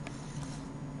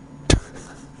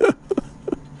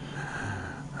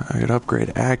 I could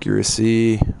upgrade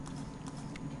accuracy,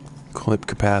 clip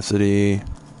capacity.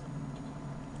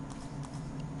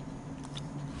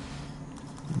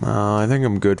 I think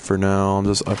I'm good for now. I'll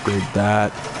just upgrade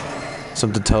that.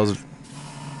 Something tells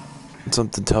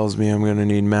me I'm gonna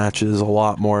need matches a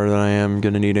lot more than I am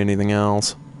gonna need anything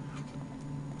else.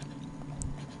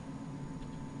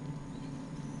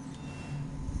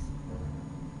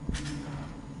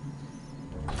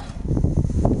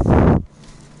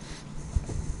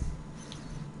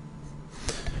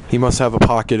 He must have a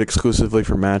pocket exclusively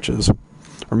for matches.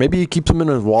 Or maybe he keeps them in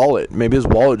his wallet. Maybe his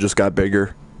wallet just got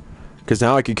bigger. Because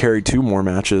now I could carry 2 more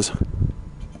matches.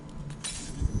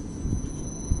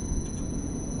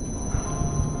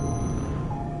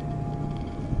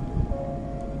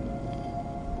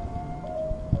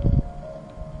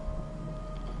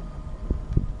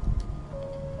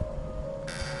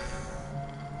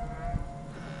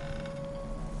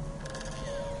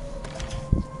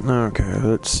 Okay,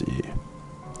 let's see.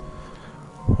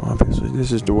 like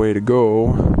this is the way to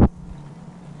go.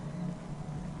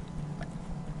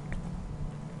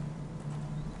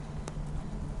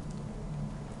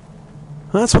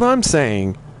 That's what I'm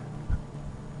saying.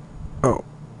 Oh.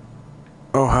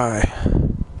 Oh, hi.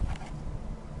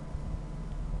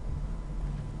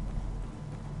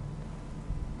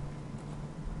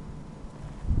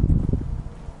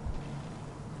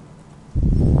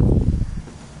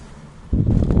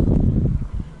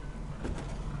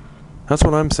 That's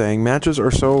what I'm saying. Matches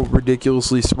are so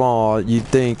ridiculously small, you'd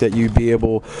think that you'd be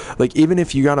able... Like, even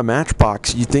if you got a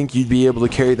matchbox, you'd think you'd be able to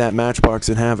carry that matchbox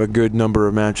and have a good number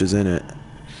of matches in it.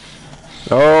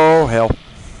 Oh, hell.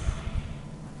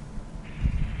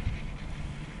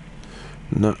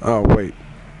 No, oh, wait.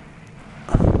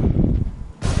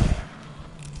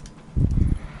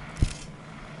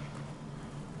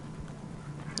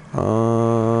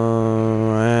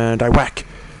 And I whack.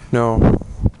 No.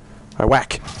 I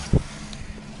whack.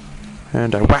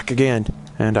 And I whack again.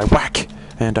 And I whack.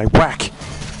 And I whack.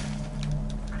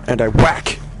 And I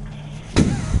whack.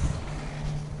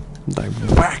 And I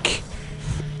whack.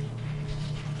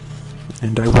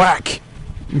 And I whack.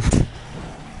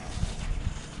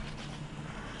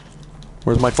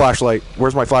 Where's my flashlight?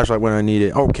 Where's my flashlight when I need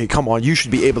it? Okay, come on. You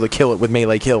should be able to kill it with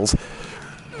melee kills.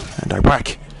 And I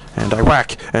whack. And I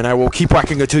whack. And I will keep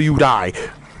whacking until you die.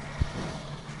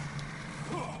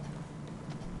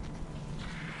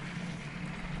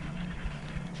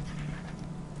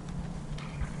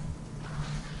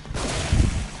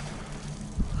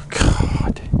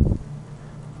 God.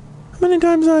 How many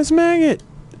times did I smack it?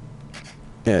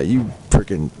 Yeah, you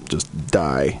freaking just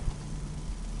die.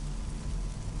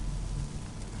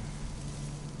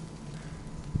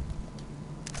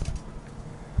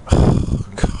 Oh,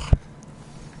 God.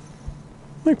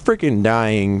 I'm like freaking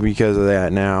dying because of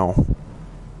that now.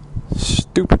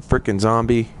 Stupid freaking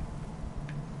zombie.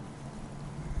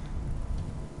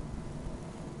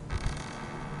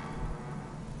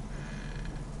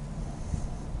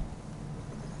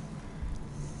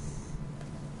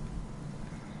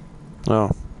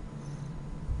 Oh.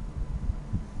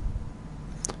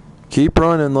 Keep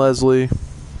running, Leslie.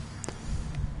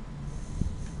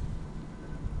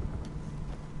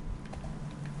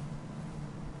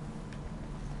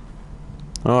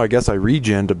 Oh, I guess I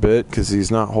regened a bit because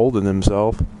he's not holding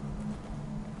himself.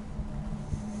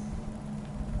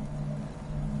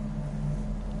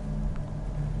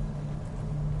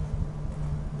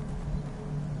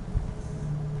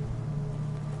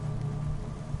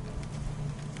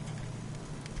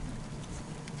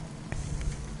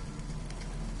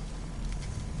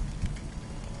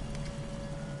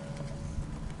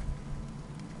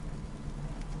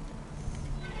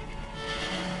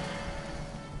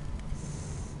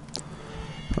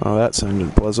 Oh, that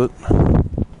sounded pleasant.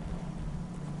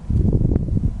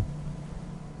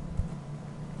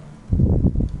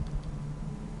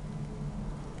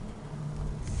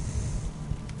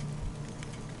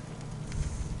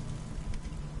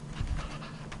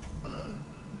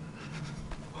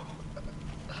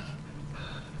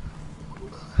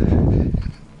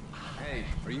 Hey,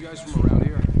 are you guys from around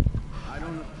here? I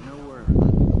don't know where...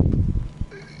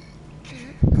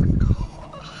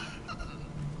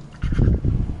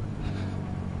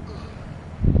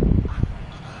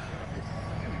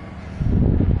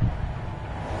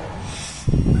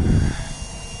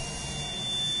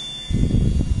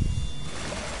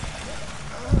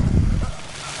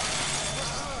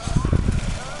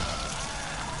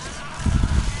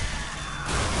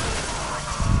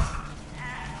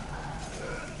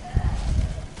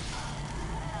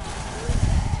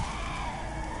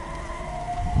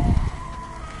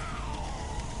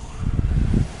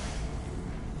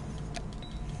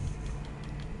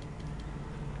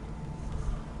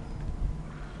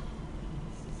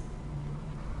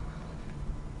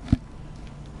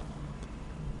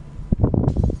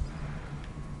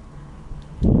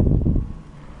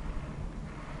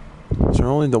 Is there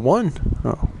only the one?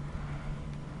 Oh.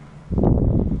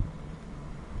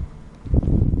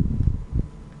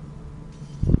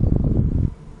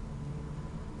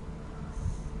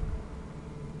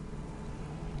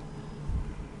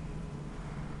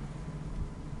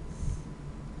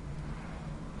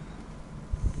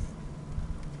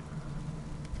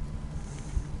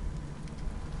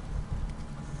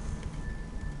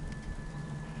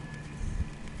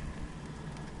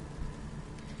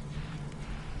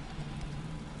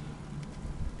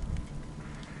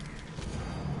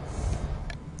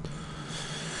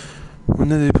 When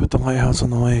did they put the lighthouse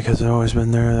on the lake? Has it always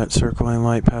been there? That circling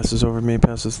light passes over me,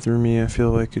 passes through me. I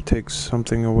feel like it takes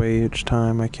something away each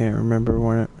time. I can't remember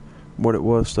what it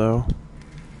was though.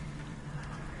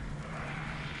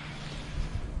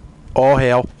 Oh,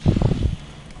 hell.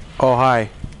 Oh, hi.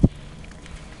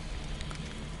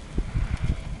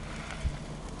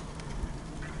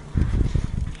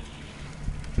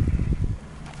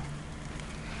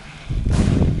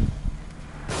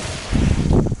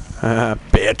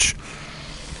 Bitch.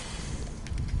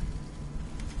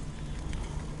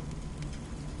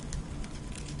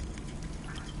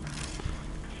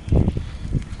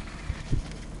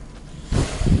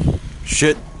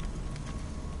 Shit.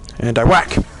 And I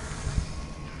whack.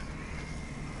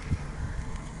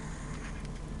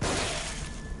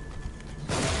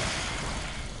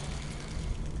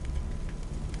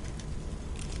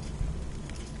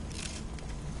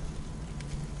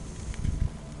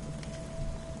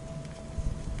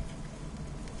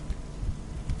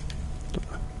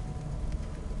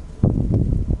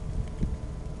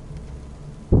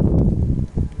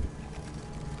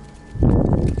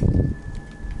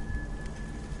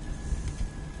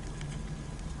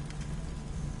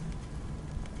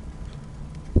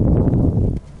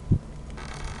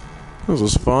 This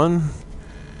was fun.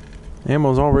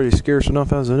 Ammo's already scarce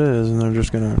enough as it is, and they're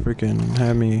just gonna freaking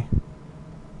have me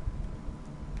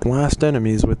blast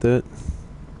enemies with it.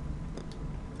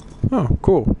 Oh,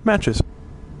 cool. Matches.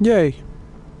 Yay.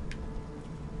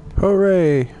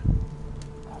 Hooray.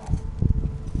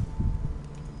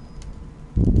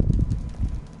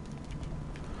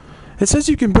 It says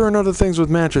you can burn other things with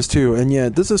matches too, and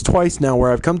yet this is twice now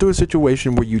where I've come to a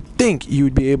situation where you think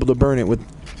you'd be able to burn it with...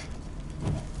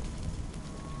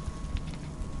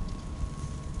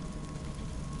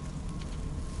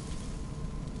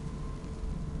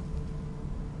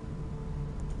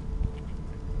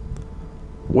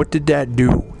 What did that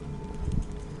do?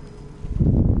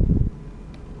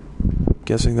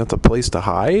 Guessing that's a place to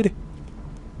hide?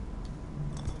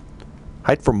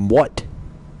 Hide from what?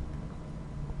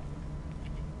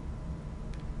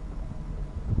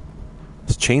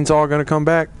 Is Chainsaw gonna come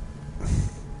back?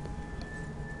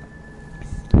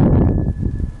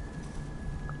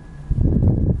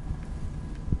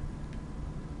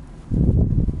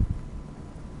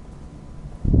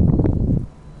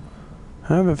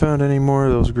 I haven't found any more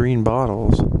of those green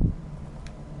bottles.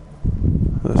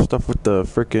 The stuff with the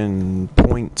frickin'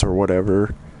 points or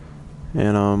whatever.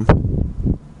 And,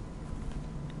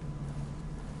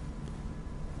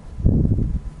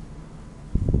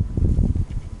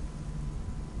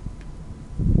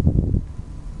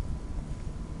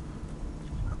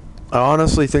 I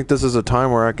honestly think this is a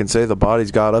time where I can say the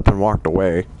bodies got up and walked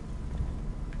away.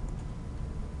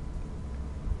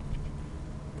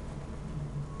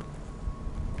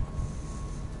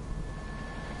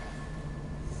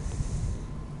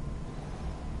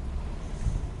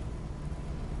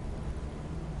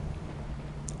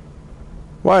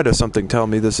 Why does something tell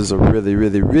me this is a really,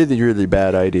 really, really, really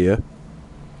bad idea?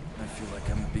 I feel like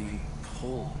I'm being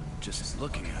pulled just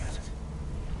looking at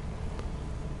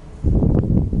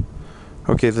it.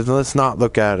 Okay, then let's not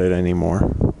look at it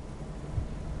anymore.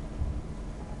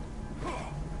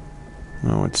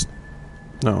 No, it's...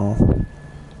 No.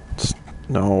 It's...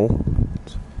 No.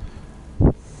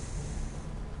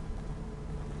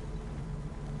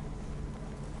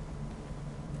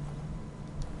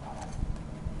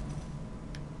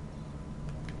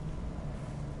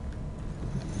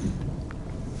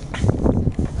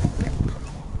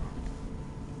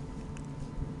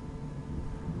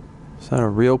 Is that a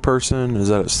real person? Is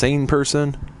that a sane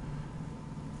person?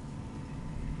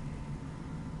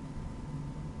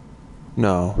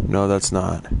 No, that's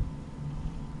not.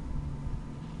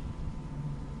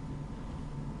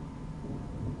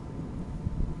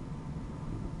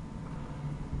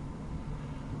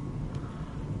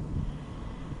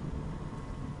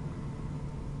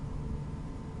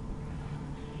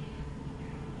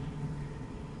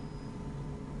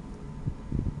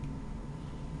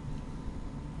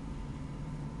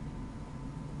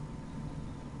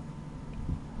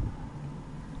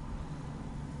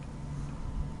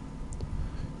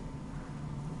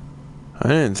 I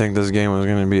didn't think this game was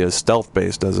going to be as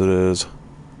stealth-based as it is.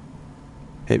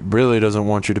 It really doesn't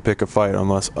want you to pick a fight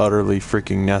unless utterly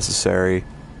freaking necessary.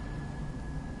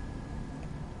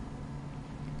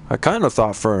 I kind of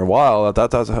thought for a while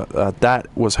that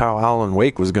was how Alan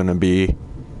Wake was going to be.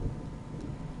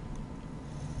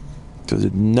 I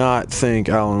did not think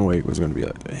Alan Wake was going to be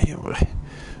like... You know,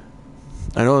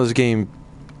 I know this game...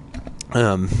 I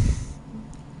know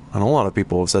a lot of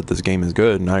people have said this game is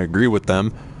good, and I agree with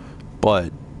them.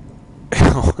 But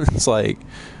it's like,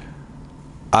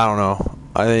 I don't know.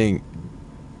 I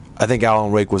think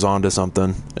Alan Wake was onto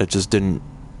something. It just didn't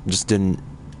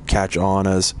catch on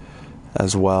as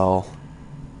well.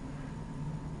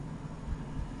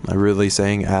 Am I really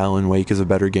saying Alan Wake is a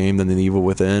better game than The Evil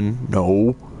Within?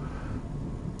 No.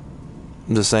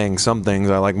 I'm just saying some things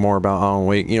I like more about Alan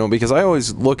Wake, you know, because I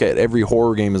always look at every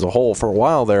horror game as a whole. For a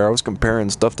while there, I was comparing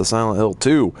stuff to Silent Hill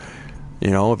 2. You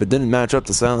know, if it didn't match up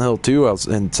to Silent Hill 2,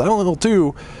 and Silent Hill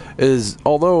 2 is,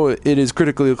 although it is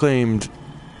critically acclaimed,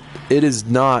 it is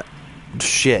not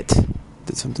shit.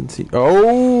 Did something see?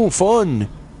 Oh, fun!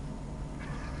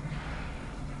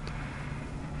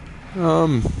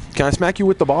 Can I smack you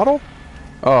with the bottle?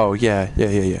 Oh, yeah.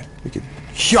 We could...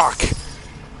 Shock!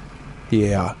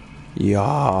 Yeah.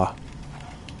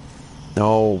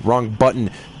 No, wrong button.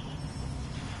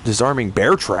 Disarming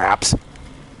bear traps?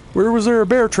 Where was there a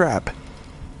bear trap?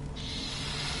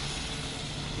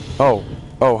 Oh,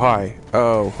 hi.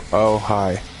 Oh,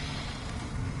 hi.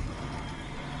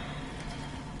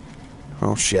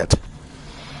 Oh, shit.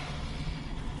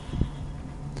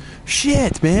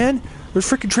 Shit, man! There's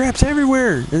freaking traps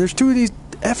everywhere! And there's two of these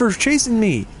effers chasing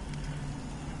me!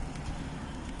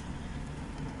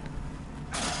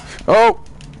 Oh!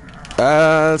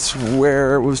 That's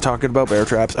where it was talking about bear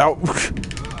traps. Ow!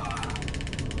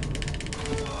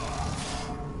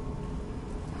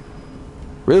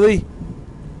 Really?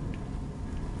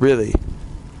 Really?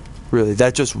 Really?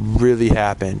 That just really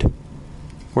happened.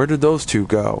 Where did those two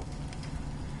go?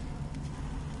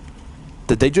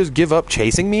 Did they just give up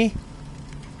chasing me?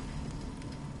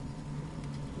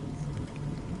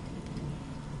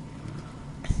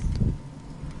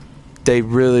 They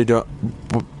really don't...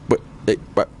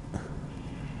 What?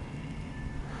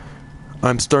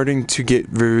 I'm starting to get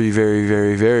very, very,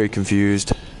 very, very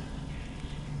confused.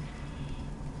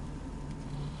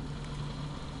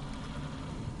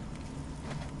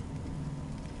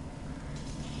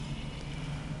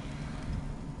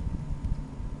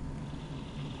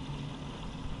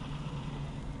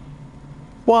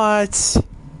 What?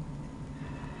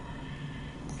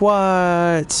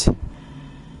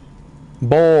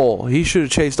 Bull. He should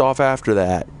have chased off after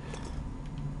that.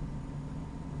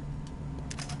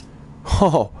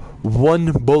 Oh,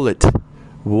 one bullet.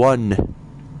 One.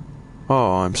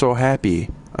 Oh, I'm so happy.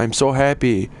 Me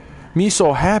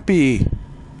so happy.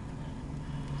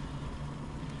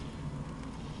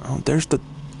 Oh, there's the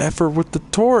effer with the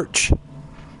torch.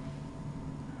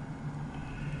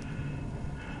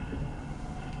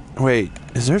 Wait,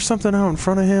 is there something out in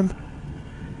front of him?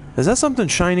 Is that something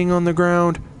shining on the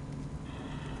ground?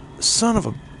 Son of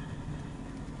a...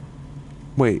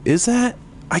 Wait, is that?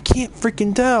 I can't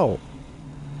freaking tell.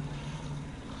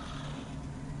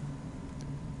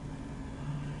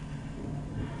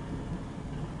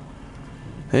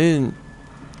 And...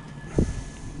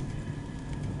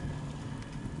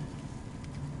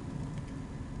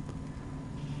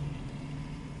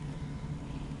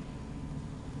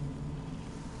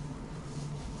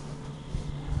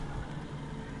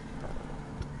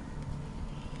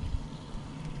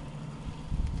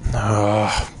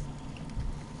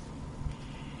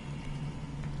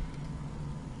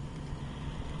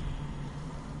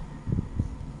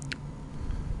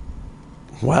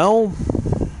 Well,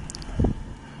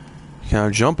 can I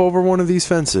jump over one of these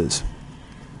fences?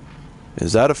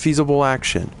 Is that a feasible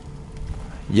action?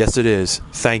 Yes, it is.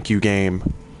 Thank you,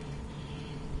 game.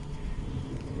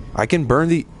 I can burn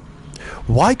the...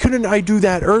 Why couldn't I do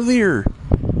that earlier?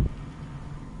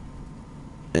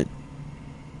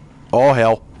 Oh,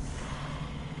 hell.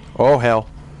 Oh, hell.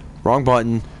 Wrong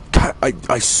button. God,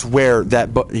 I swear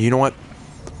that button... You know what?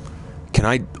 Can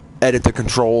I edit the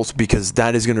controls? Because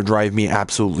that is going to drive me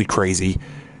absolutely crazy.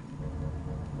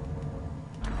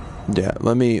 Yeah,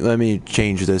 let me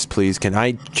change this, please. Can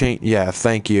I change... Yeah,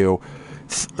 thank you.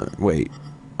 Wait.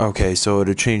 Okay, so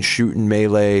to change shoot and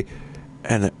melee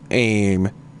and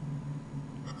aim...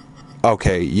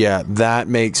 Okay, yeah, that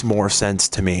makes more sense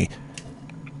to me.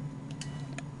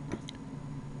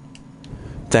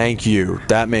 Thank you.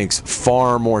 That makes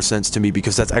far more sense to me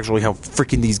because that's actually how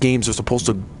freaking these games are supposed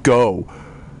to go.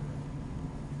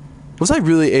 Was I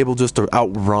really able just to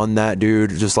outrun that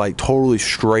dude? Just like totally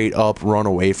straight up run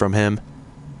away from him?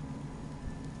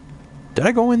 Did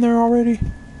I go in there already?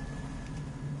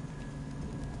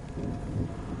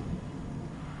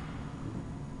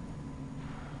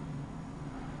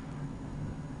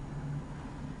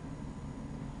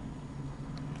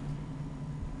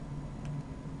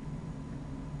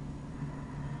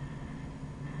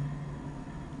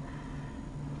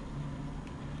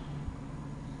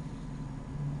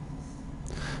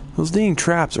 Those dang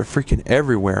traps are freaking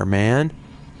everywhere, man.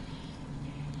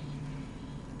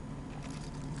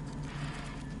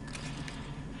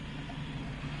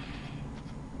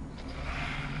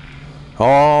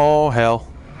 Oh, hell.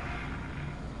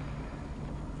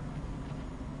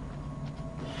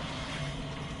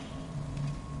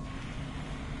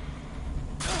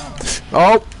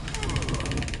 Oh!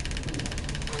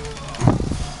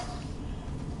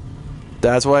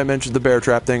 That's why I mentioned the bear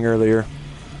trap thing earlier.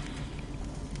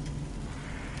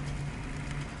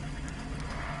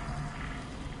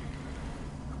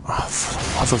 Oh, for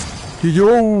the love of...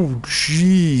 Yo,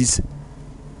 jeez.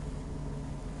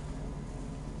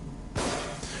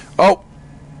 Oh!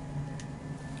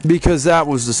 Because that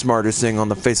was the smartest thing on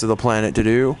the face of the planet to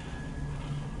do.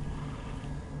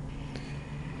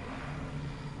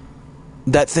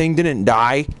 That thing didn't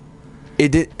die.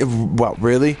 It did... What,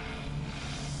 really?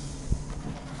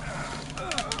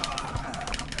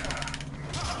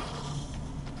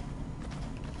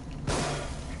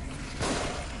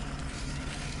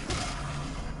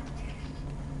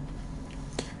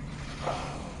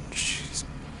 Jeez.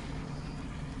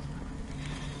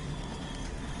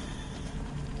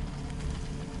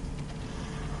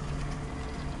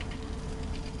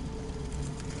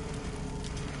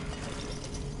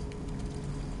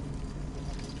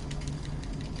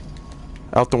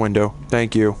 Out the window.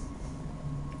 Thank you.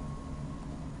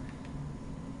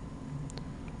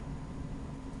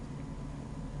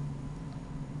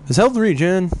 Does health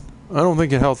regen? I don't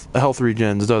think it health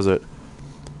regens, does it?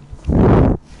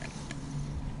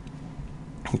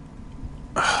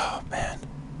 Oh, man.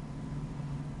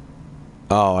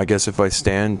 Oh, I guess if I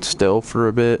stand still for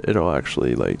a bit, it'll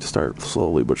actually, like, start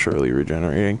slowly but surely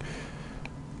regenerating.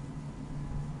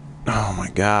 Oh my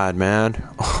god, man.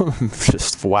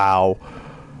 Just, wow.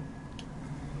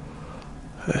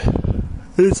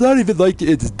 It's not even like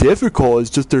it's difficult, it's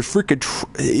just there's freaking...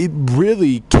 it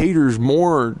really caters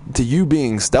more to you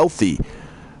being stealthy.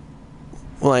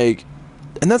 Like,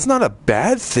 and that's not a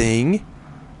bad thing.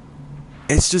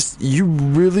 It's just, you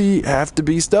really have to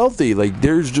be stealthy. Like,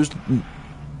 there's just...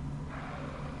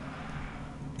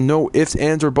 no ifs,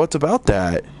 ands, or buts about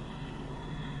that.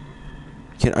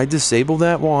 Can I disable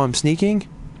that while I'm sneaking?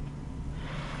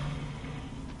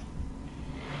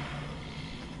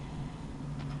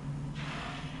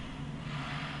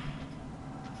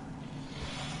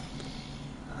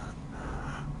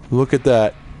 Look at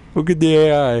that. Look at the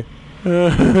AI.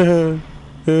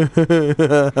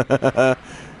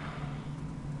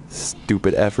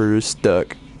 Stupid effort is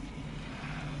stuck.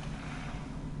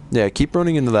 Yeah, keep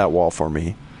running into that wall for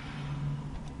me.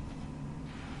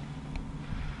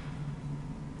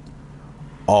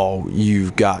 Oh,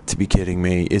 you've got to be kidding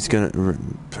me. It's gonna...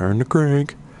 turn the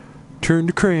crank. Turn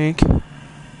the crank.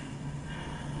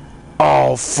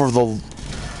 Oh, for the...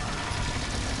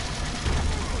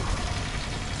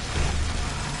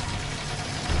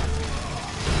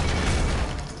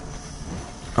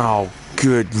 oh,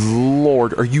 good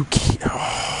lord. Are you kidding?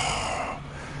 Oh.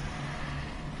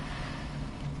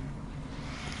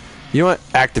 You know what?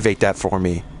 Activate that for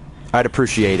me. I'd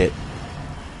appreciate it.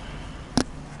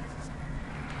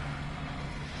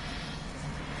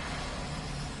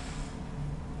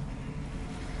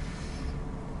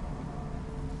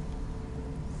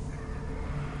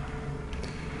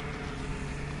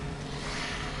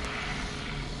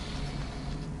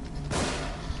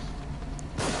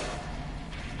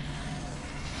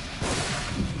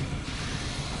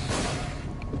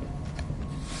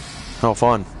 Oh,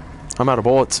 fun. I'm out of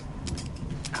bullets.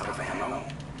 Out of ammo.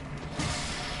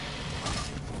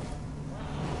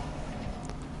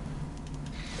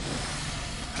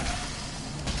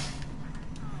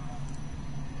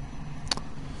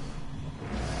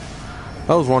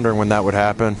 I was wondering when that would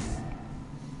happen.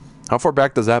 How far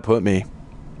back does that put me?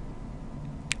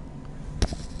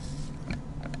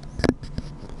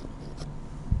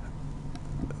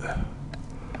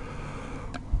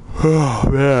 Oh,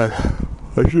 man.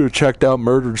 I should have checked out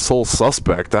Murdered Soul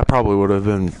Suspect. That probably would have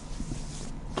been...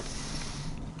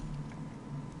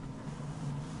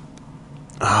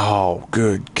 oh,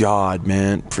 good God,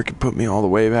 man. Freaking put me all the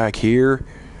way back here.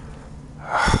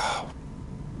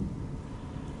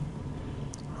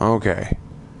 Okay.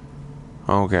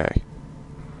 Okay.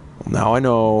 Well, now I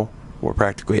know where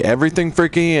practically everything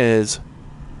freaking is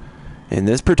in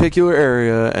this particular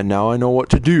area, and now I know what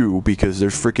to do, because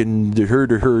there's freaking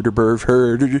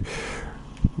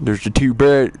there's the two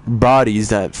bodies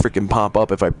that freaking pop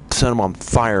up if I set them on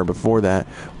fire before that.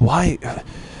 Why?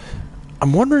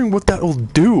 I'm wondering what that'll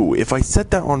do if I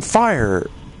set that on fire.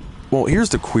 Well, here's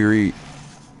the query.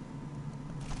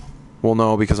 Well,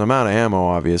 no, because I'm out of ammo,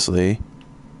 obviously.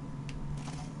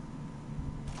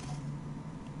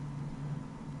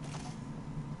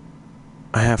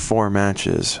 I have 4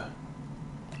 matches.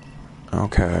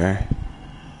 Okay.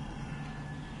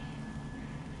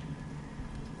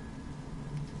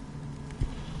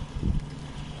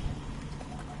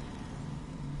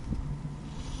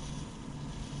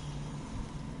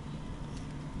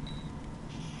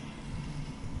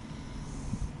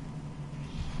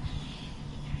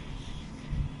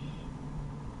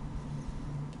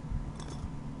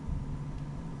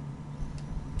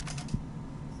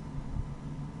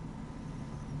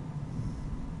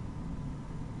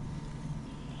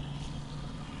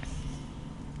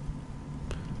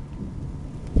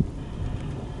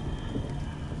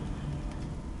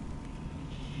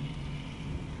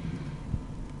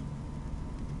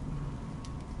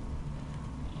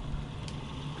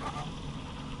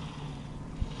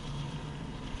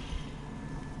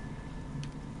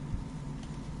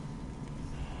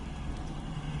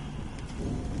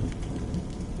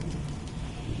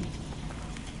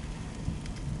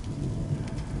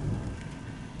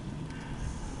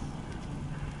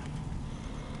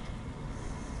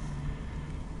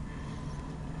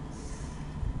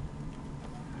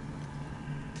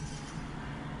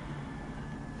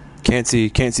 Can't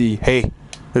see. Hey,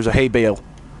 there's a hay bale.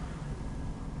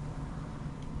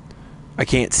 I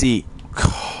can't see.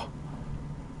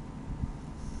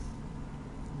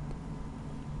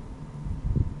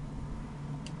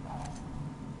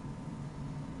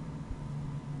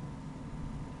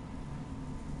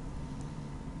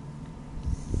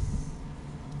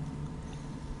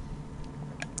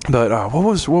 But what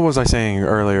was I saying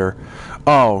earlier?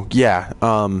 Oh yeah,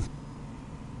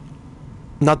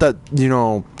 not that, you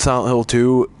know, Silent Hill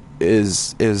 2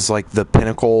 is like the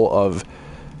pinnacle of,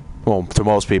 well, to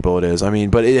most people it is. I mean,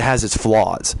 but it has its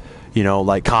flaws, you know,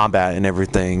 like combat and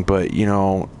everything. But, you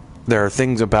know, there are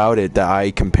things about it that I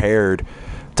compared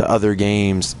to other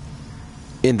games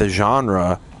in the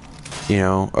genre, you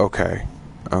know. Okay.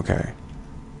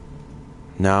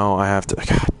 Now I have to,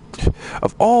 God,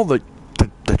 of all the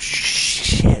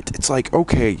shit, it's like,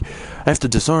 okay, I have to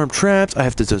disarm traps, I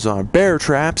have to disarm bear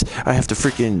traps, I have to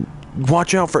freaking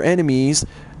watch out for enemies,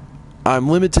 I'm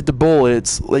limited to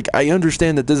bullets. Like, I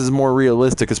understand that this is more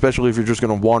realistic, especially if you're just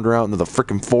gonna wander out into the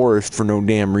freaking forest for no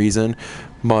damn reason,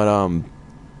 but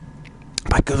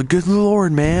by good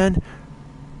lord, man,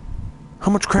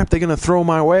 how much crap they gonna throw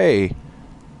my way?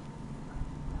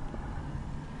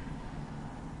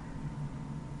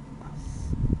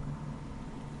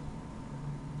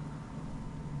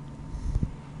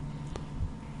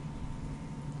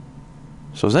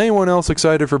 So is anyone else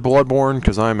excited for Bloodborne?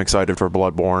 Because I'm excited for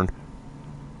Bloodborne.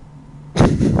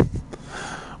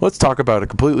 Let's talk about a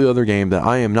completely other game that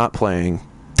I am not playing.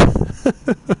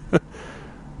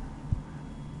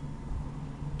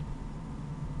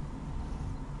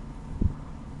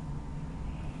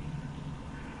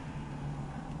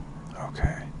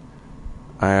 Okay.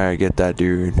 I get that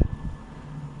dude.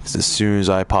 Because as soon as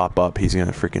I pop up, he's going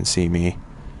to freaking see me.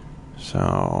 So,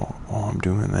 while I'm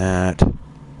doing that,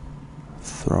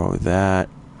 throw that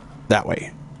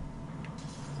way.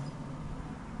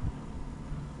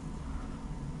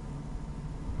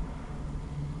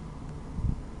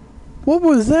 What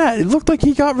was that? It looked like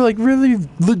he got like really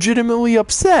legitimately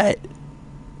upset.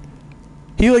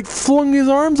 He like flung his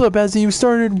arms up as he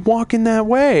started walking that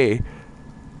way.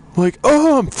 Like,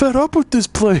 oh, I'm fed up with this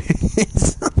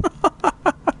place.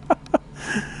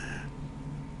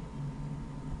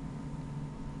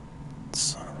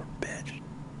 Son of a bitch.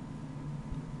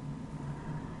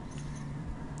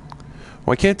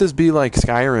 Why can't this be like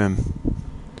Skyrim?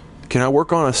 Can I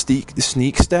work on a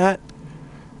sneak stat?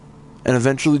 And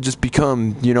eventually just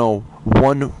become, you know,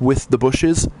 one with the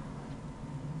bushes?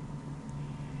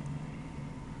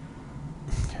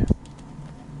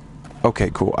 Okay,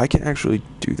 cool. I can actually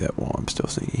do that while I'm still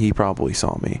seeing. He probably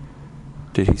saw me.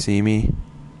 Did he see me?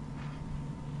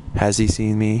 Has he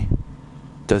seen me?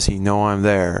 Does he know I'm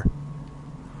there?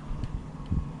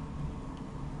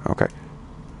 Okay.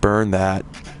 Burn that.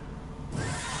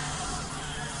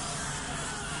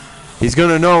 He's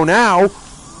gonna know now!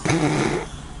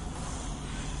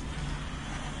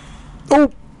 Oh!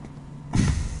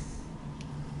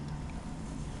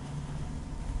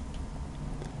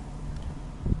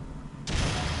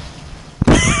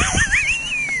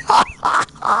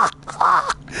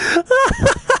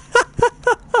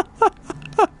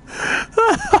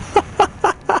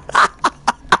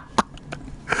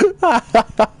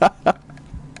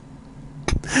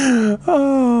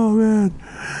 Oh man,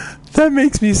 that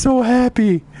makes me so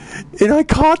happy. And I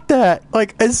caught that,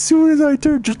 like, as soon as I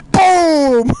turned, just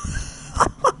boom.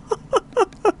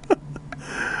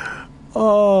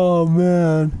 Oh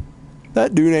man,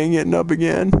 that dude ain't getting up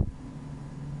again.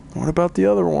 What about the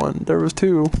other one? There was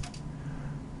two.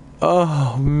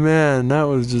 Oh man, that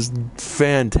was just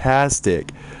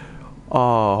fantastic.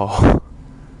 Oh.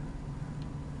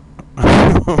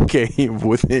 Okay,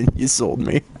 within, you sold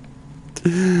me.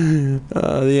 The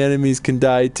enemies can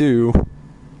die too.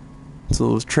 So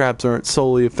those traps aren't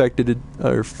solely affected,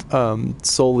 or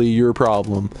solely your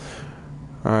problem.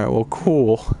 Alright, well,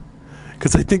 cool.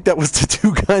 Because I think that was the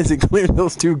two guys that cleared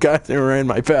those two guys that were in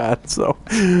my path. So,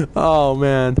 oh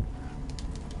man.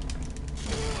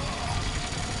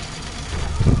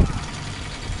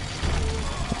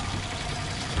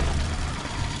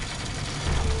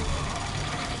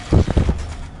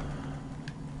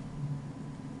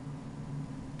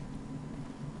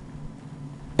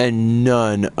 And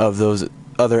none of those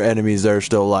other enemies that are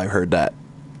still alive heard that.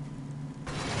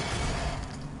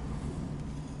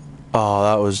 Oh,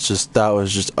 that was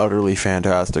just utterly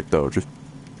fantastic though. Just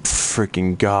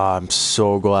freaking God, I'm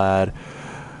so glad.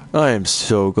 I am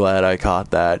so glad I caught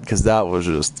that, because that was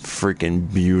just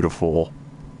freaking beautiful.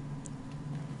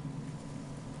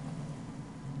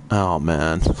 Oh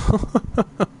man.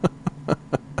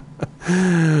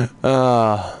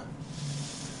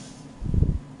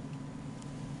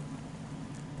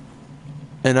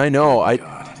 And I know, I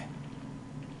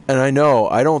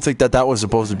don't think that was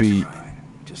supposed to be.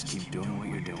 Just keep doing what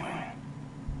you're doing.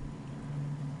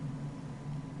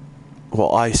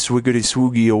 Well, I swiggity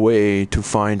swoogie away to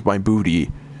find my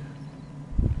booty.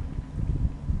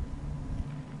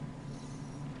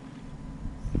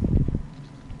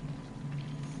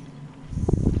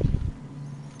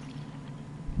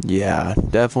 Yeah,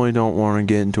 definitely don't want to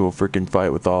get into a freaking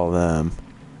fight with all of them.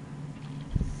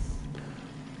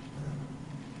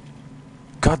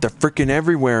 God, they're freaking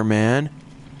everywhere, man.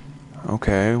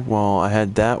 Okay, well, I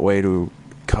had that way to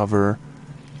cover.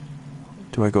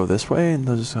 Do I go this way and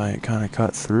does I kind of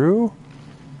cut through?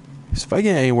 Because if I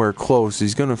get anywhere close,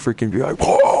 he's gonna freaking be like,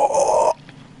 whoa!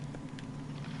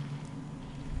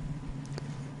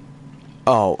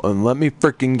 Oh, and let me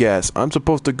freaking guess. I'm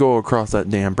supposed to go across that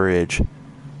damn bridge.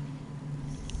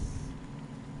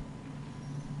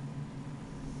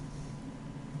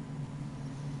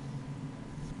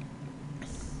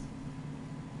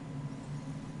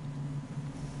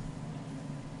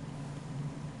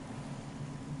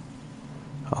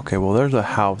 Okay, well, there's a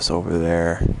house over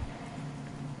there.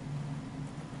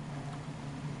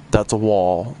 That's a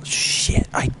wall. Shit,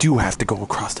 I do have to go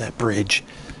across that bridge.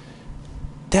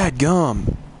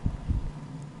 Dadgum.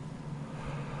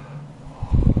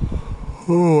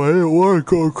 Oh, I didn't want to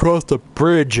go across the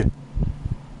bridge.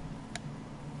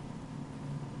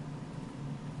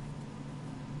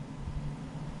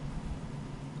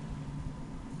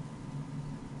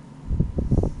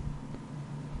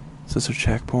 Is this a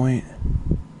checkpoint?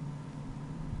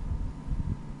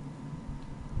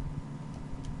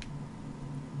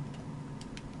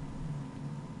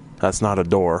 That's not a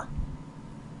door.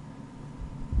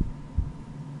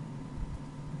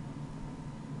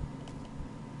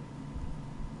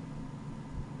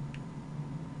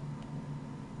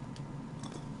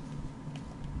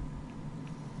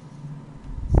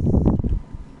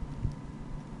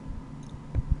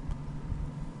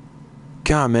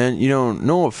 God, man, you know,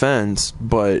 no offense,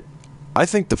 but I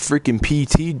think the freaking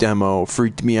PT demo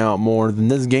freaked me out more than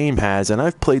this game has, and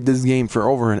I've played this game for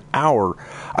over an hour.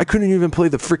 I couldn't even play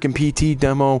the freaking PT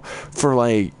demo for,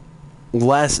 like,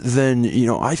 less than, you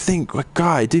know, I think, like,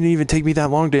 God, it didn't even take me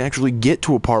that long to actually get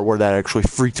to a part where that actually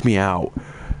freaked me out.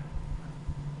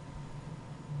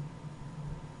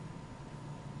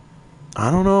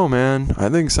 I don't know, man. I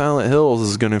think Silent Hills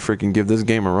is gonna freaking give this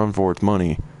game a run for its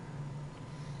money.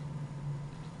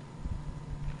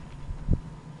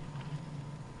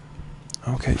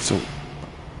 Okay, so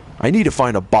I need to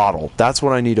find a bottle. That's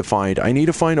what I need to find. I need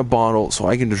to find a bottle so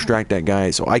I can distract that guy,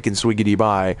 so I can swiggity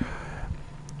by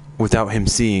without him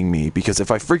seeing me. Because if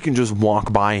I freaking just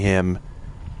walk by him,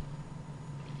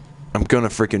 I'm gonna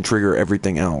freaking trigger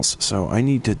everything else. So I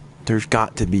need to, there's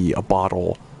got to be a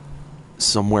bottle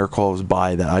somewhere close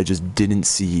by that I just didn't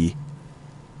see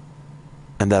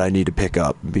and that I need to pick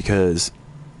up, because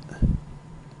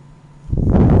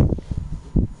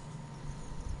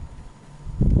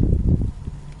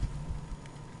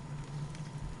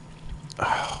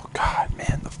oh God,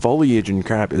 man, the foliage and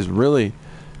crap is really,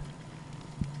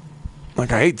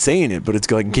 like, I hate saying it, but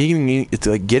it's like getting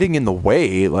in the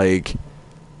way, like,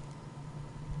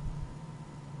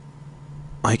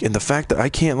 and the fact that I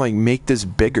can't, like, make this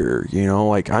bigger, you know,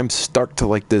 like, I'm stuck to,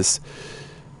 like, this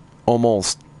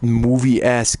almost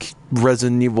movie-esque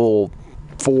Resident Evil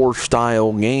 4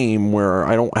 style game where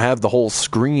I don't have the whole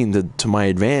screen to my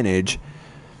advantage.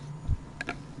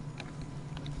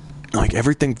 Like,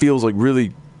 everything feels, like,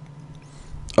 really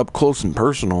up close and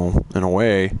personal in a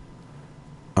way.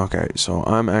 Okay, so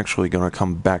I'm actually gonna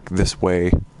come back this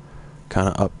way, kind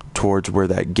of up towards where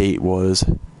that gate was.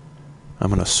 I'm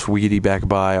gonna sweetie back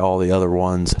by all the other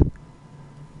ones.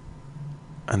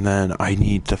 And then I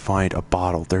need to find a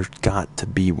bottle. There's got to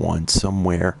be one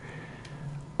somewhere.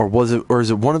 Or is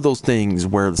it one of those things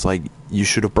where it's like you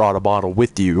should have brought a bottle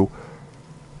with you?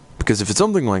 Because if it's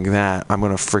something like that, I'm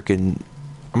gonna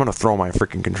throw my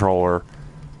freaking controller.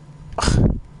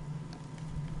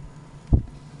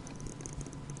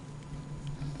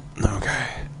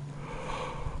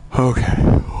 Okay.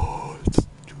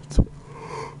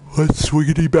 Let's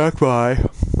swiggity back by.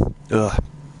 Ugh.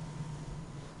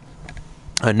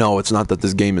 I know it's not that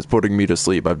this game is putting me to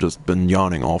sleep. I've just been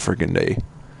yawning all freaking day.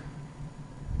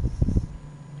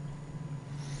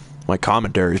 My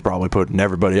commentary is probably putting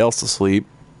everybody else to sleep.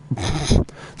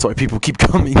 That's why people keep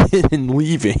coming in and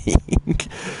leaving.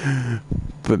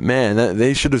 But man,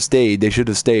 they should have stayed. They should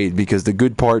have stayed, because the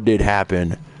good part did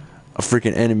happen. A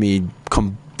freaking enemy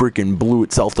freaking blew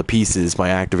itself to pieces by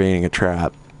activating a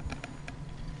trap.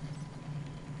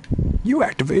 You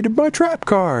activated my trap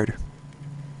card.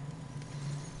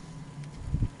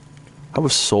 I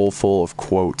was so full of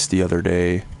quotes the other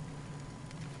day.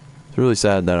 It's really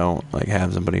sad that I don't like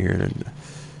have somebody here to.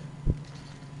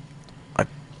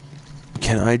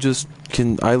 Can I just?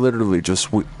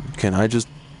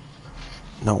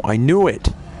 No, I knew it.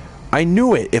 I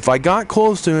knew it. If I got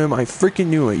close to him, I freaking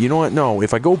knew it. You know what? No,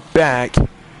 if I go back,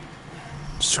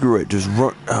 screw it. Just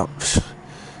run. Oh.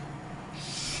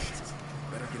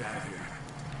 Better get out of here.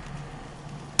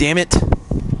 Damn it.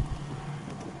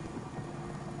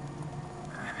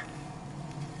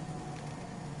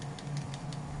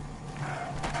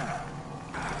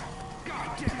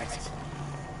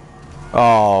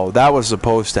 Oh, that was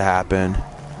supposed to happen.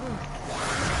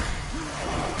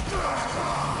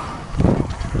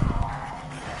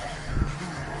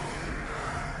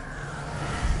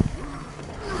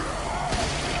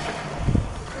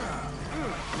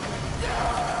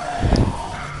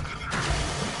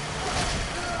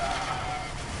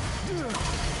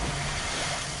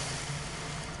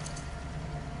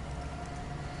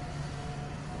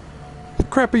 What the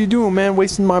crap are you doing, man?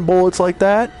 Wasting my bullets like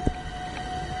that?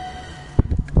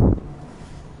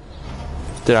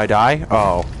 Did I die?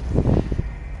 Oh.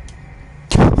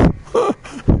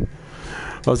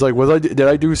 I was like, did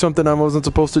I do something I wasn't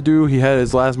supposed to do? He had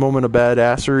his last moment of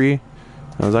badassery.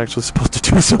 I was actually supposed to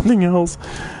do something else.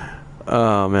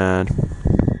 Oh, man.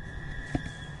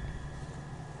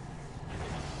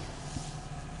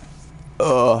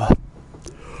 Alright.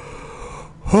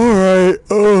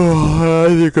 I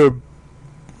think I'm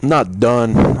not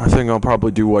done. I think I'll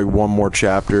probably do like one more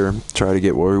chapter. Try to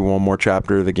get one more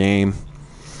chapter of the game.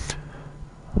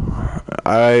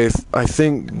 I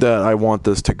think that I want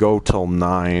this to go till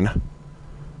 9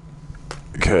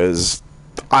 because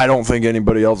I don't think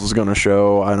anybody else is gonna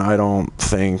show, and I don't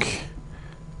think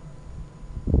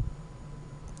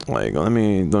like let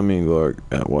me look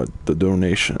at what the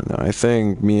donation. I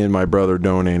think me and my brother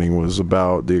donating was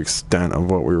about the extent of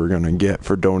what we were gonna get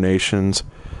for donations,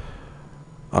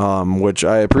 which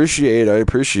I appreciate. I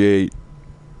appreciate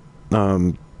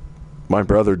my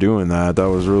brother doing that. That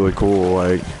was really cool.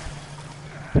 Like.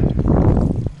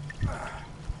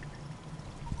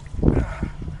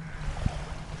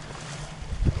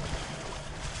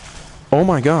 Oh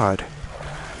my god.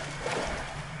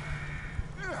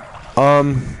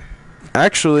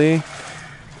 Actually,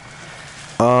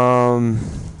 I'm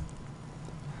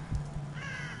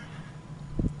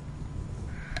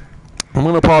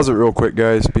gonna pause it real quick,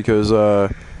 guys, because, oh,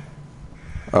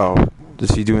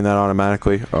 is he doing that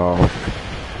automatically? Oh,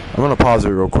 I'm gonna pause it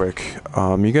real quick.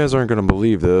 You guys aren't gonna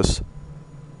believe this.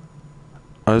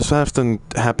 I just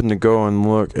happen to go and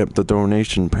look at the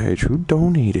donation page. Who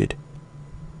donated?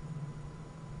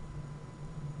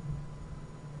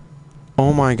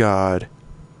 Oh my god.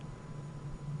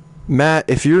 Matt,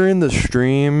 if you're in the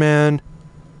stream, man,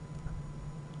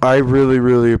 I really,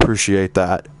 really appreciate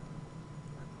that.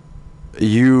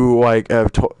 You, like,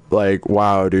 have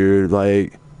wow, dude,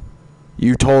 like,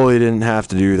 you totally didn't have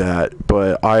to do that,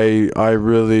 but I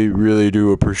really, really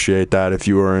do appreciate that if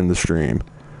you are in the stream.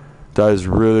 That is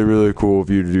really, really cool of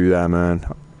you to do that, man.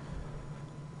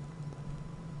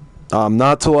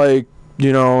 Not to, like,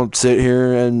 you know, sit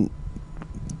here and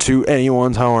to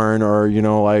anyone's horn or, you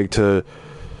know, like to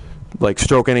like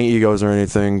stroke any egos or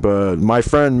anything, but my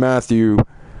friend Matthew,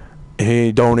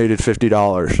 he donated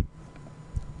 $50.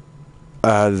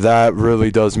 That really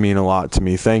does mean a lot to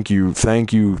me. Thank you,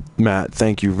 Matt.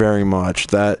 Thank you very much.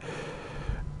 That,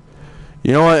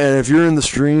 you know what, and if you're in the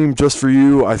stream, just for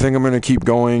you, I think I'm going to keep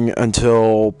going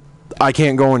until I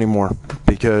can't go anymore,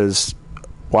 because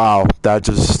wow, that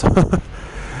just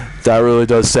that really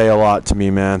does say a lot to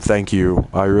me, man. Thank you.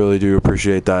 I really do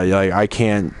appreciate that. Like, I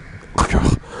can't...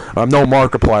 I'm no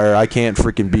Markiplier. I can't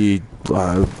freaking be...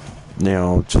 you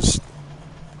know, just...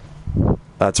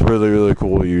 That's really, really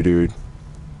cool of you, dude.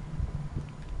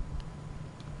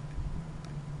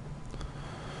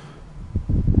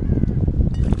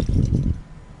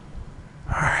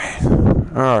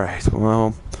 Alright.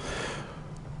 Well...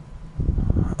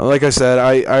 Like I said,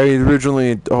 I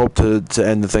originally hoped to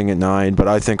end the thing at 9, but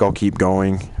I think I'll keep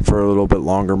going for a little bit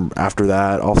longer after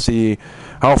that. I'll see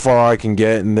how far I can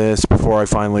get in this before I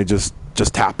finally just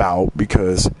tap out,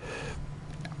 because...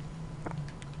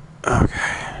 Okay.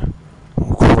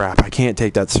 Oh, crap. I can't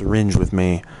take that syringe with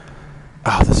me.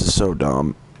 Oh, this is so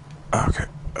dumb. Okay.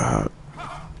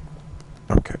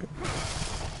 Okay.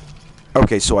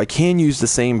 Okay, so I can use the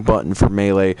same button for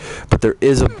melee, but there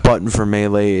is a button for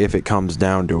melee if it comes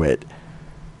down to it.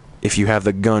 If you have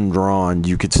the gun drawn,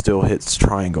 you could still hit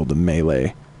triangle to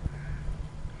melee.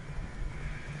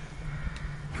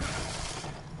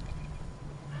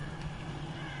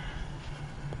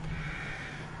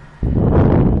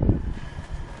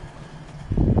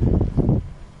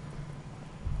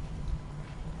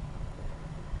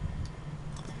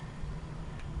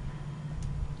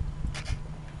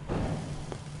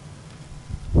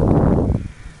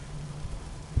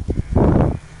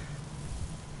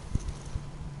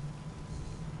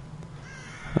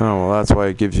 that's why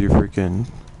it gives you freaking...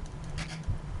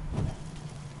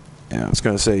 Yeah, I was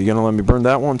gonna say, you gonna let me burn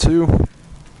that one too?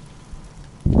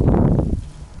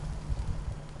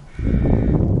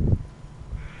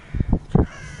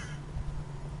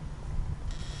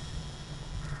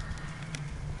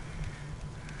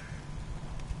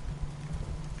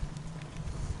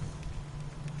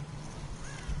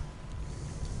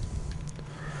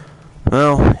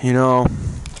 Well, you know,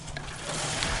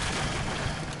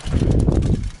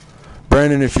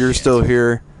 Brandon, if you're still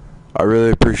here, I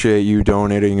really appreciate you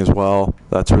donating as well.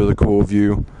 That's really cool of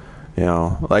you. You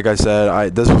know, like I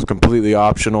said, this was completely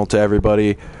optional to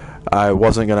everybody. I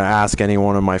wasn't gonna ask any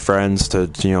one of my friends to,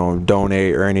 you know,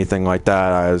 donate or anything like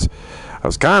that. I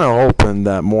was kind of hoping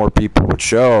that more people would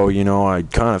show. You know, I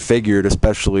kind of figured,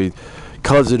 especially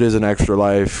because it is an Extra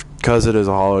Life, because it is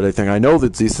a holiday thing. I know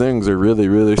that these things are really,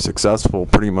 really successful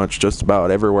pretty much just about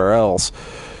everywhere else.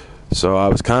 So I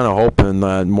was kind of hoping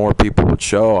that more people would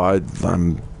show.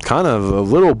 I'm kind of a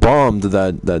little bummed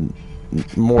that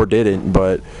more didn't,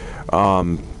 but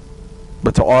to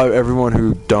everyone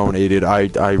who donated,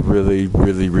 I really,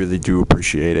 really, really do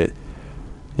appreciate it.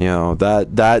 You know,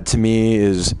 that to me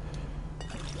it's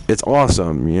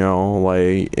awesome. You know,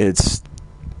 like it's...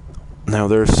 Now,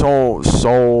 there's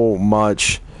so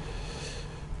much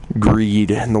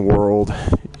greed in the world,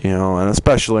 you know, and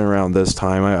especially around this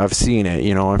time. I've seen it,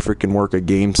 you know. I freaking work at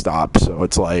GameStop, so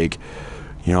it's like,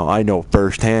 you know, I know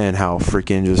firsthand how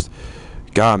freaking just...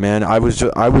 God, man, I was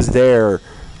there...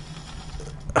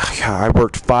 God, I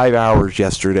worked 5 hours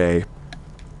yesterday,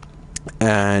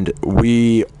 and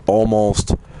we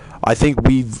almost... I think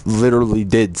we literally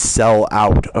did sell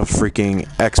out of freaking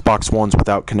Xbox Ones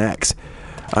without Kinects.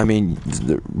 I mean,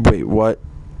 wait, what?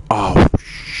 Oh,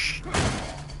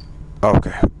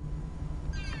 okay.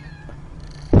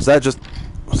 Was that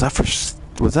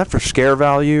for scare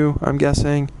value, I'm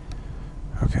guessing?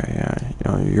 Okay, yeah,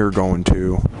 you know, you're going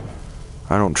to.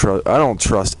 I don't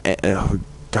trust. Oh,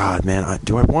 God, man,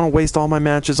 do I want to waste all my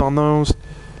matches on those?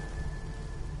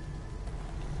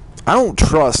 I don't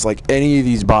trust, like, any of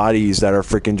these bodies that are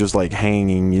freaking just, like,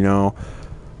 hanging, you know?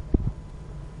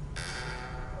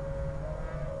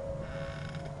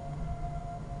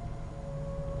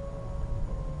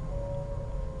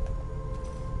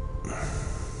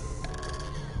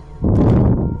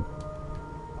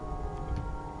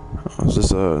 Is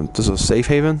this a safe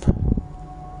haven?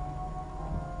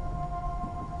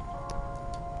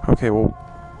 Okay, well,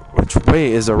 which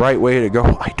way is the right way to go?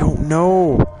 I don't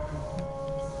know.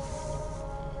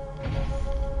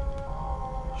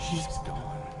 She's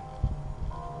gone.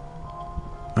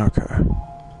 Okay.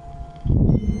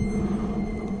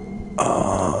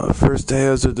 First day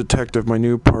as a detective, my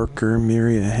new Parker,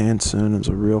 Miria Hansen, is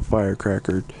a real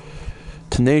firecracker.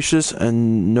 Tenacious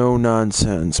and no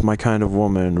nonsense, my kind of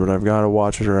woman, but I've got to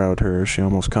watch it around her. She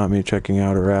almost caught me checking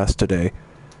out her ass today.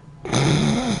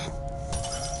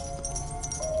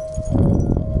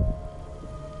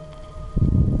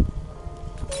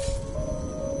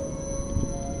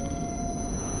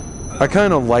 I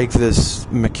kind of like this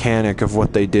mechanic of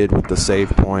what they did with the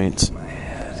save points.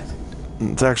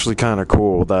 It's actually kind of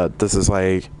cool that this is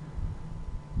like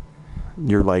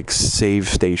your like save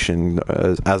station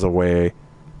as a way.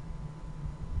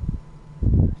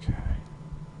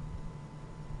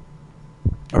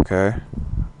 Okay.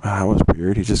 That was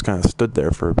weird. He just kind of stood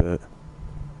there for a bit.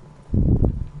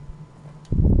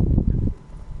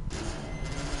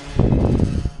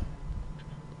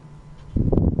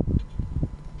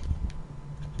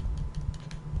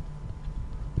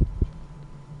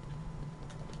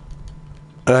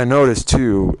 And I noticed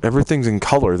too, everything's in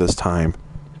color this time.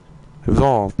 It was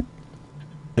all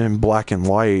in black and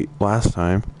white last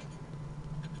time.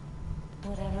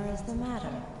 Whatever is the matter?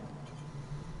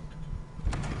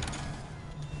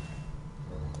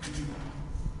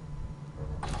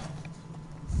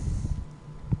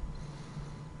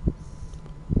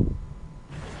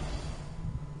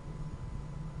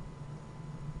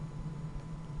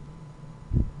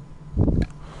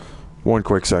 One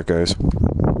quick sec, guys.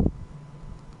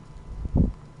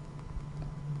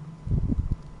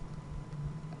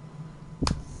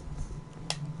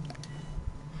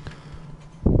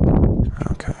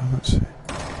 Okay, let's see.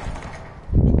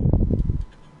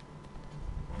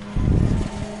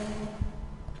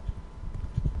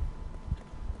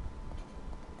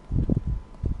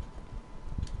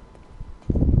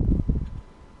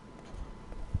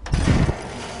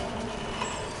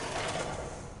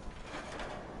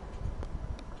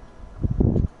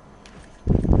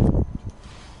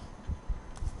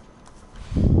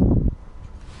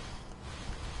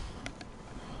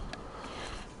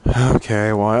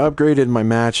 Okay, well, I upgraded my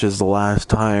matches the last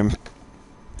time.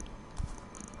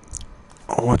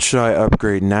 What should I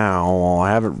upgrade now? Well,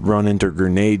 I haven't run into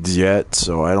grenades yet,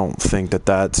 so I don't think that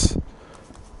that's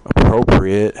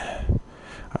appropriate.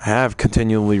 I have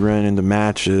continually run into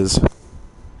matches.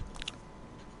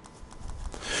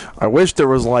 I wish there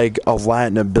was like a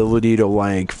Latin ability to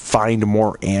like find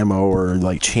more ammo or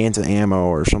like chance of ammo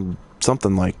or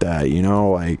something like that, you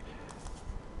know, like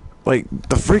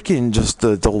the freaking just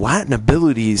the Latin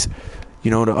abilities,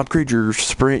 you know, to upgrade your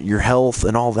sprint, your health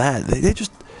and all that.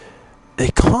 They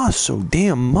cost so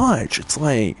damn much. It's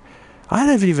like I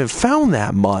haven't even found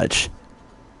that much.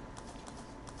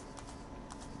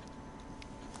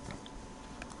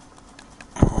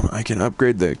 I can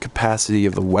upgrade the capacity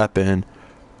of the weapon.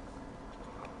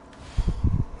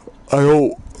 I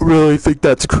don't really think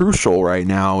that's crucial right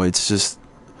now. It's just,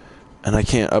 and I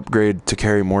can't upgrade to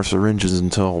carry more syringes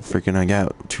until freaking I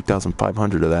got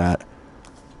 2,500 of that.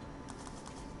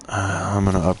 I'm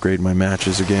gonna upgrade my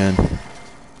matches again.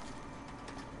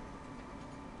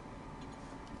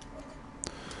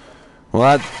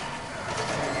 Well, that...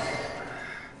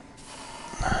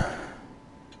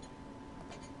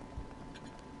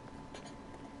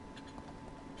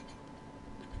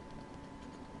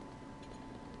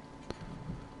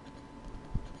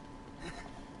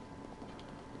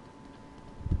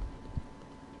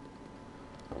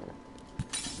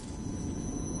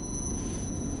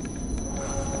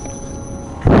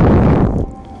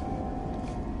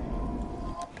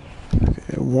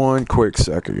 Okay, one quick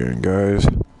second again, guys.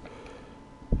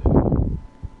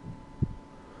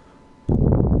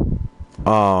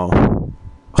 Oh,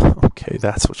 okay,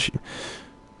 that's what she...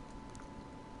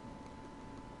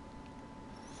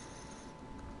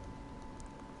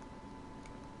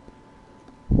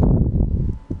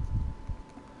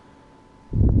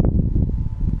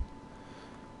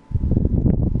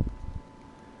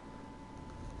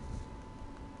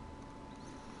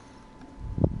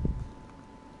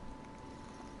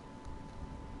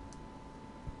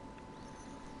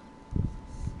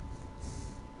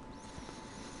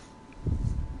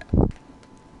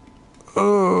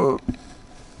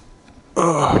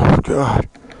 Oh, God.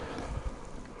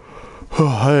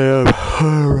 Oh,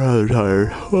 I'm rather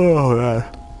tired. Oh,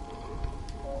 God.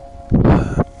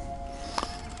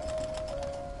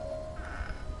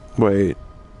 Wait.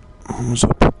 What's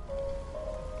up?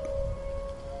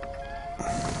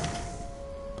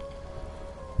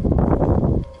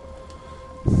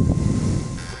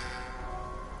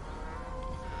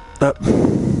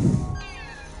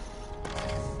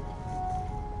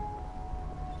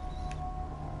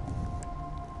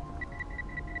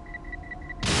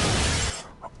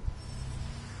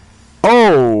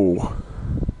 Oh!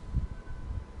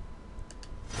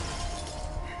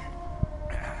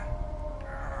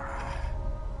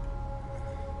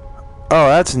 Oh,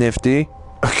 that's nifty.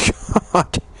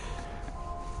 God.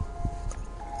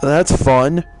 That's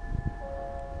fun.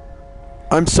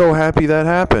 I'm so happy that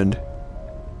happened.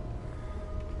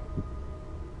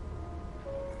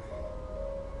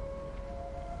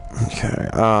 Okay,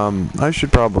 I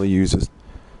should probably use this.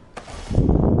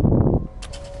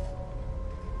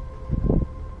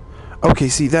 Okay,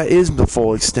 see, that is the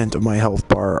full extent of my health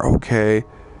bar. Okay.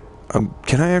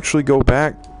 Can I actually go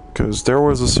back? Because there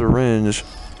was a syringe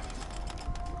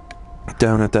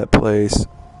down at that place.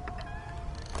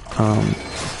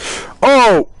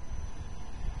 Oh!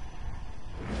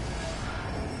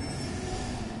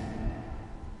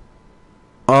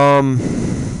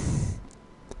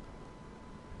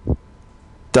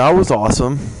 That was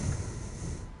awesome.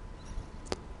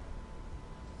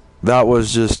 That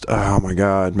was just, oh my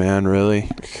God, man, really?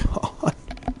 God.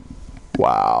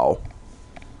 Wow.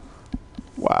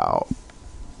 Wow.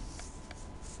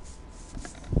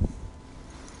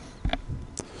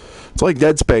 It's like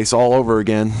Dead Space all over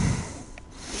again.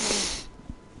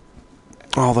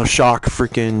 All the shock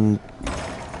freaking...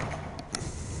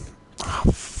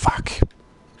 Oh, fuck.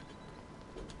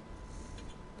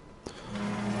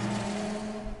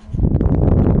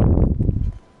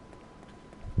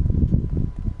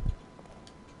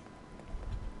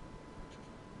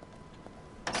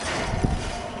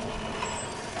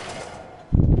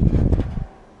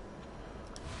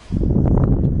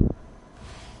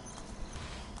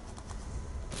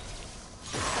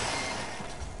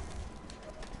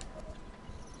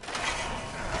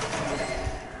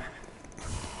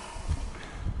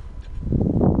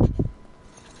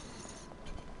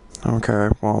 Okay,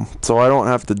 well, so I don't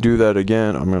have to do that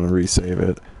again. I'm gonna resave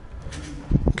it.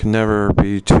 Can never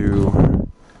be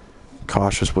too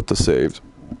cautious with the saves.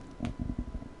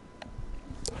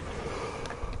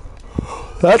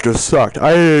 That just sucked.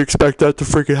 I didn't expect that to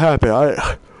freaking happen.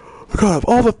 God, of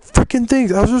all the freaking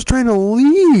things, I was just trying to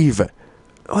leave.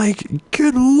 Like,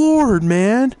 good lord,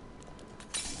 man.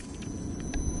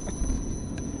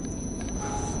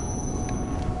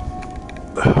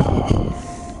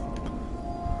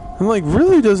 And like,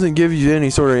 really doesn't give you any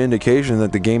sort of indication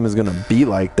that the game is gonna be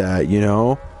like that, you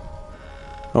know?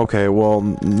 Okay, well,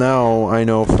 now I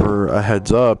know for a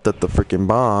heads up that the freaking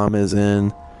bomb is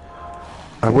in.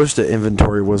 I wish the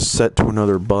inventory was set to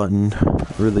another button. I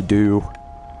really do.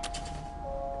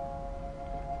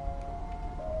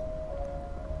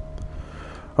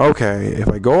 Okay, if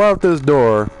I go out this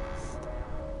door,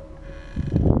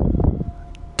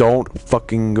 don't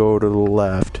fucking go to the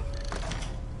left.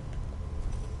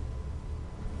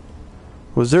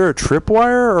 Was there a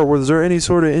tripwire, or was there any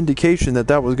sort of indication that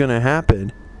that was going to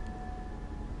happen?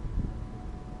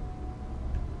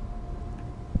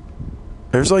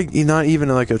 There's like not even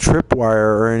like a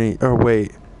tripwire or any. Oh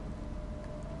wait.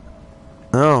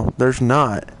 No, there's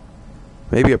not.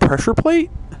 Maybe a pressure plate?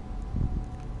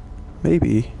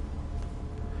 Maybe.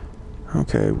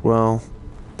 Okay, well,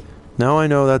 now I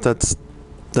know that that's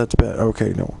bad. Okay,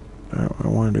 no, I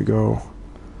wanted to go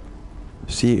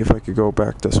see if I could go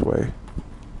back this way.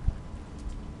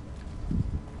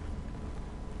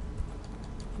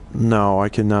 No, I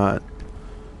cannot.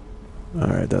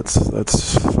 Alright,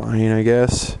 that's fine, I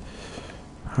guess.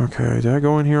 Okay, did I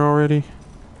go in here already?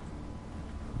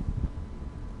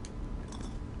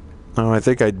 Oh, I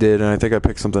think I did, and I think I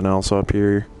picked something else up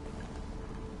here.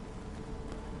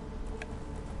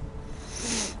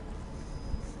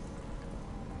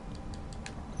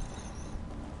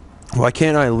 Why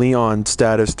can't I Leon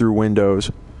status through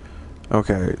windows?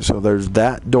 Okay, so there's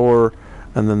that door,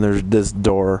 and then there's this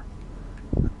door.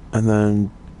 And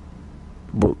then...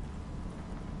 well,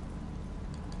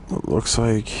 it looks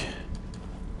like...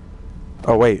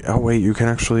 Oh wait, you can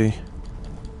actually...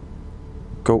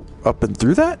 go up and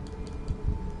through that?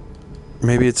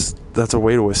 Maybe that's a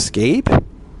way to escape?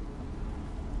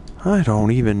 I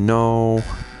don't even know.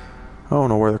 I don't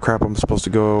know where the crap I'm supposed to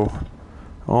go.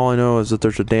 All I know is that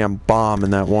there's a damn bomb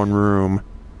in that one room.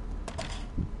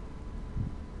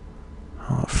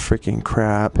 Oh, freaking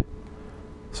crap.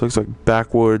 This looks like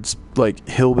backwoods, like,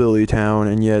 hillbilly town,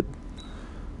 and yet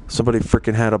somebody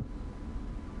freaking had a...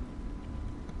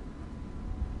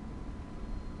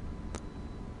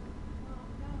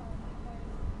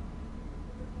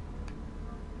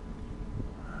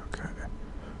 Okay.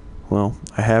 Well,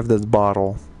 I have this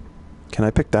bottle. Can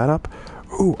I pick that up?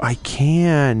 Ooh, I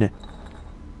can!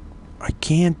 I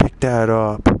can pick that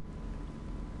up.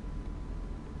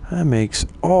 That makes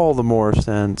all the more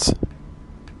sense.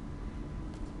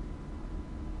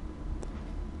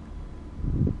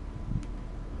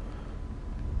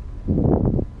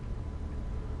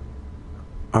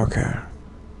 Okay.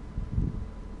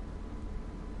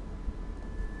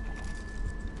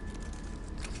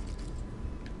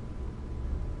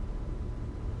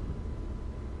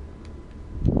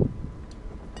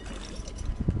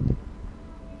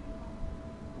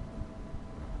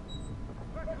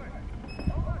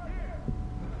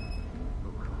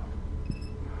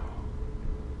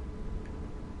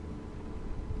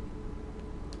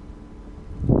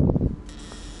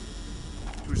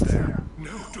 Who's there?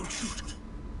 No, don't shoot.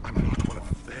 I'm not one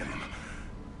of them.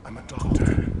 I'm a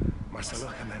doctor. Marcelo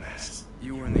Jimenez.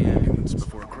 You were in the ambulance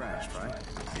before it crashed, right?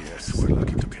 Yes, we're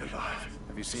lucky to be alive.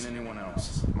 Have you seen anyone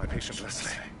else? My patient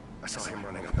Leslie. I saw him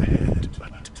running up ahead,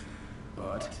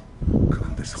 but...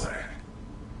 Come this way.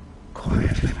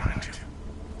 Quietly, mind you.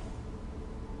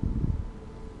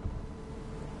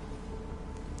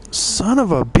 Son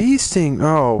of a bee sting.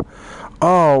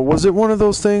 Oh, was it one of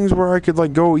those things where I could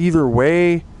like go either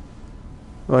way?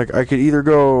 Like I could either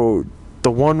go the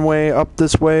one way up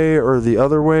this way or the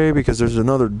other way because there's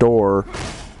another door.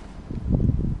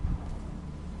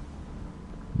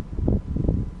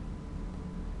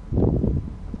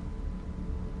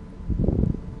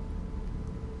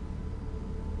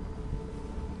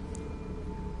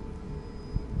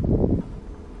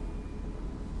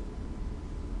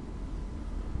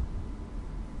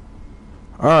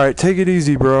 Alright, take it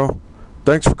easy, bro.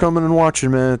 Thanks for coming and watching,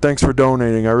 man. Thanks for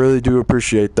donating. I really do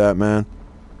appreciate that, man.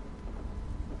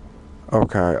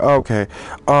 Okay.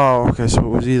 Oh, okay, so it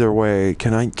was either way.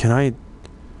 Can I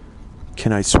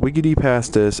swiggity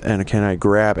past this and can I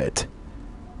grab it?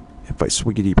 If I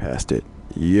swiggity past it.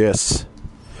 Yes.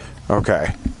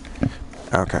 Okay.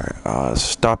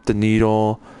 Stop the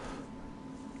needle.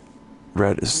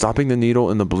 Stopping the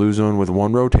needle in the blue zone with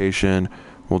one rotation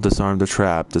will disarm the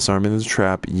trap. Disarming the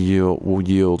trap will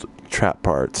yield trap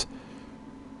parts.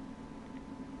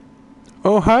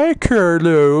 Oh, hi,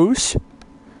 Carlos.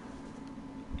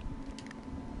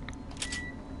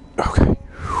 Okay.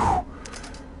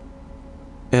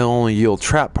 It'll only yield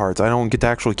trap parts. I don't get to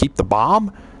actually keep the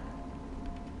bomb?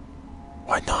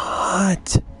 Why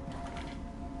not?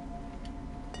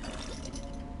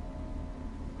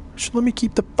 Should let me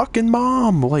keep the fucking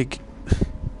bomb. Like,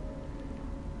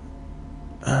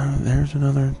 there's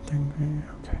another thing.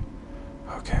 Okay.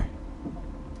 Okay.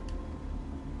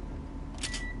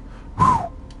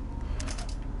 Whew.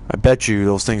 I bet you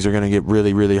those things are gonna get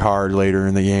really, really hard later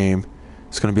in the game.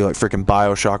 It's gonna be like freaking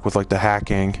BioShock with like the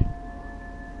hacking.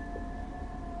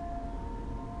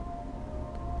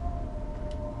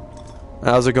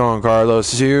 How's it going,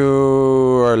 Carlos?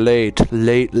 You are late.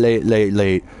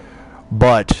 Late.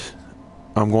 But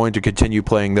I'm going to continue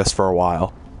playing this for a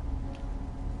while.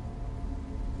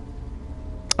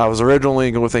 I was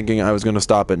originally thinking I was going to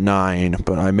stop at 9,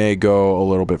 but I may go a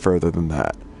little bit further than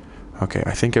that. Okay,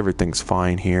 I think everything's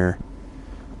fine here.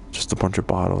 Just a bunch of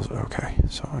bottles. Okay,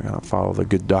 so I gotta follow the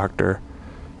good doctor.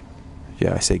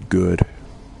 Yeah, I say good.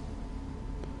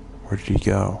 Where did he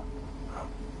go?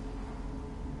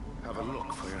 Have a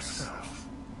look for yourself.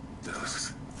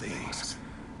 Those things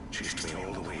chased me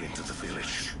all the way into the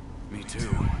village. Me too.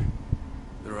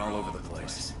 They're all over the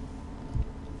place.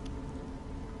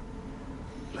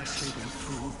 Leslie went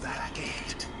through that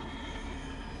gate.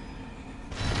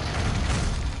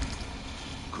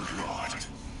 Good Lord.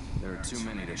 There are too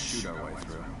many to shoot our way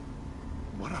through.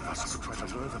 One of us could try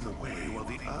to lure them away while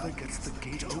the other gets the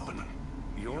gate open.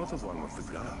 You're the one with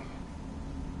the gun.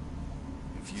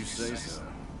 If you say so.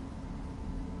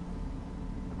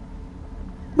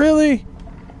 Really?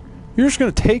 You're just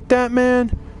gonna take that,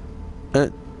 man?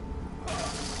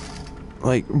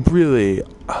 Like, really?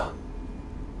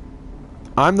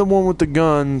 I'm the one with the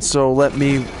gun, so let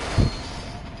me...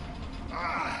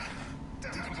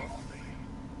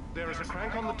 There is a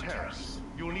crank on the terrace.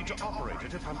 You will need to operate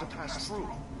it if I'm to pass through.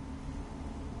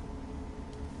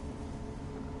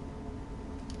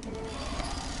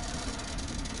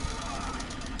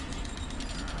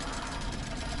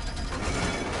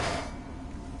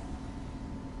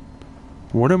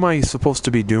 What am I supposed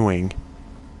to be doing?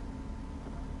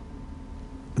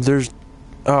 There's...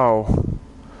 Oh.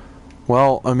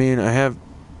 Well, I mean, I have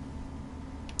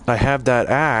that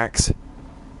axe.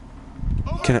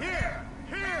 Can I...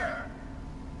 Here!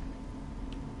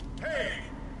 Hey!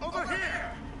 Over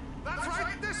here! That's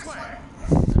right, this way!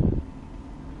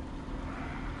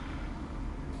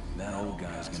 That old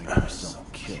guy's gonna get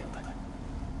himself killed.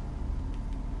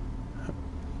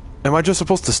 Am I just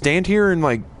supposed to stand here and,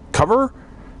 like, cover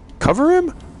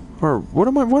him? Or what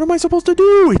am I supposed to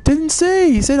do? He didn't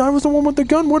say. He said I was the one with the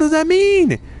gun. What does that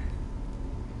mean?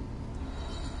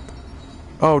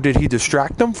 Oh, did he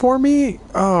distract them for me?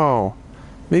 Oh.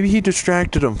 Maybe he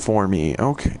distracted them for me.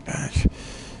 Okay.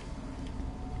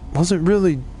 Wasn't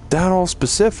really that all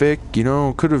specific, you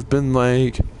know, could have been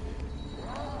like...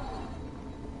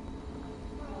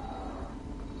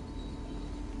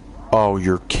 Oh,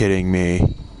 you're kidding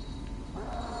me.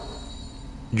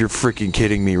 You're freaking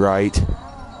kidding me, right?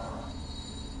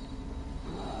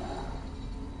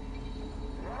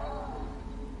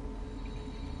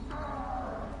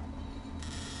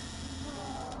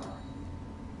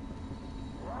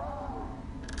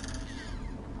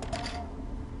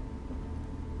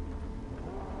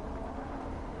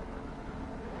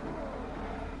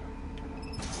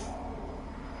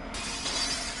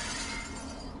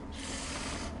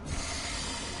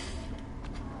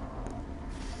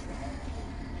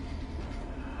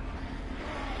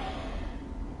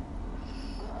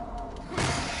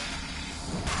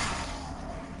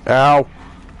 Ow.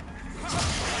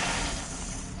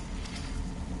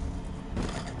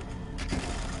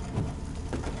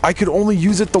 I could only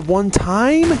use it the one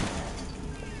time?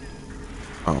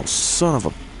 Oh, son of a...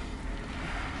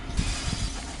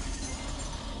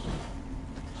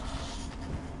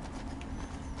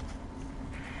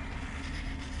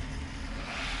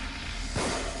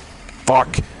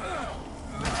 Fuck.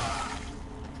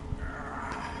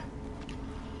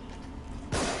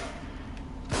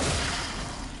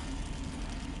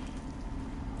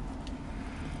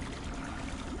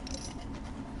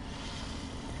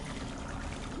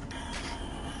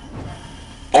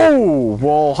 Oh,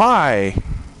 well, hi.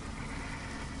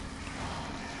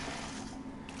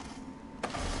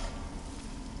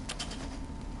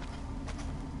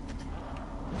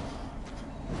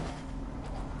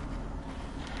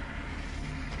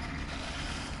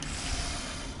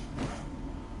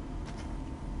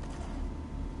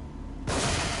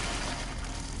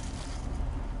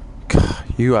 God,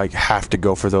 you like have to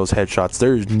go for those headshots.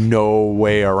 There's no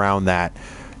way around that.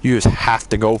 You just have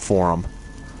to go for them.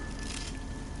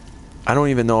 I don't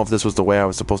even know if this was the way I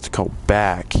was supposed to go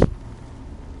back.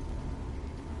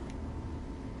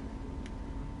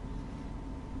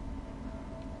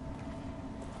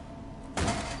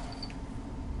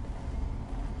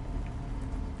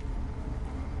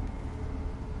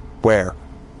 Where?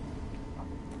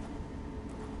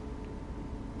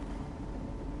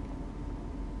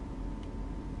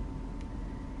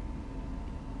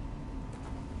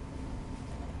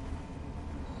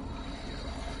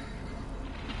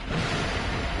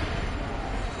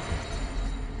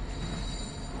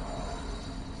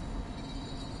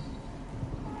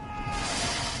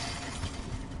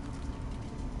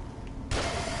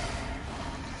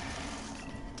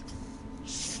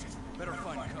 Better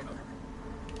find cover.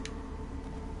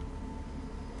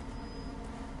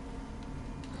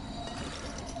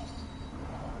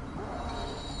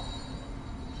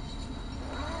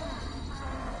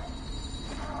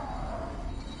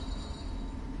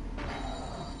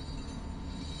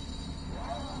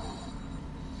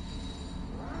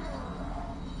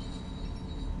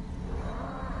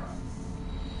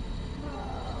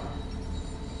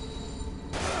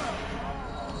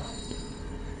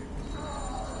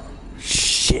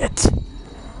 Shit.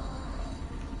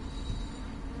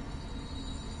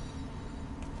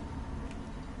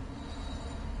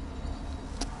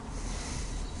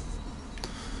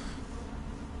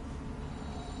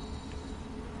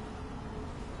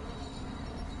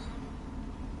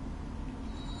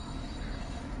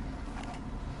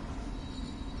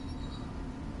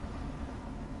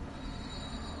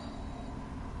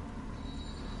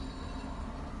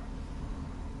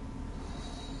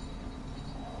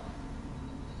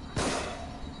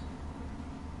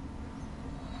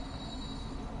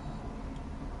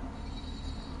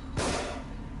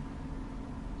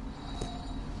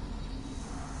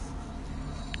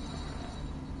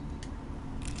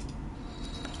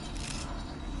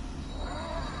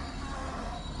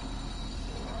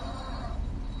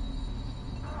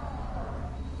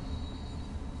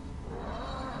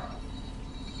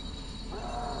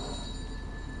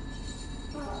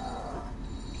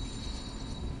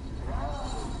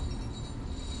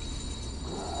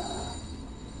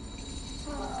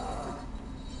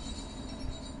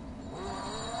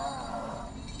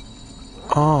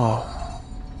 Oh.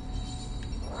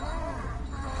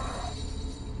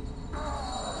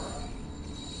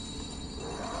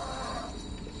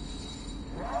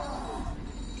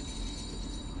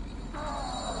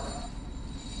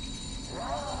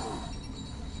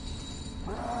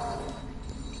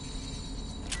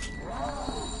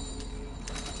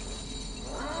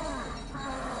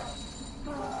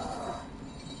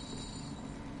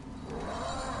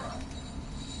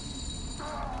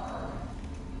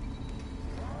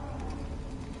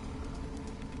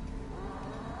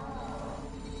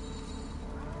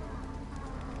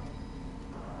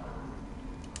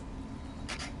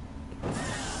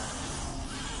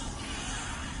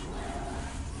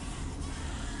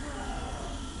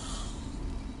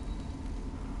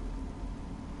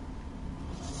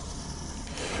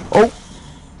 Oh.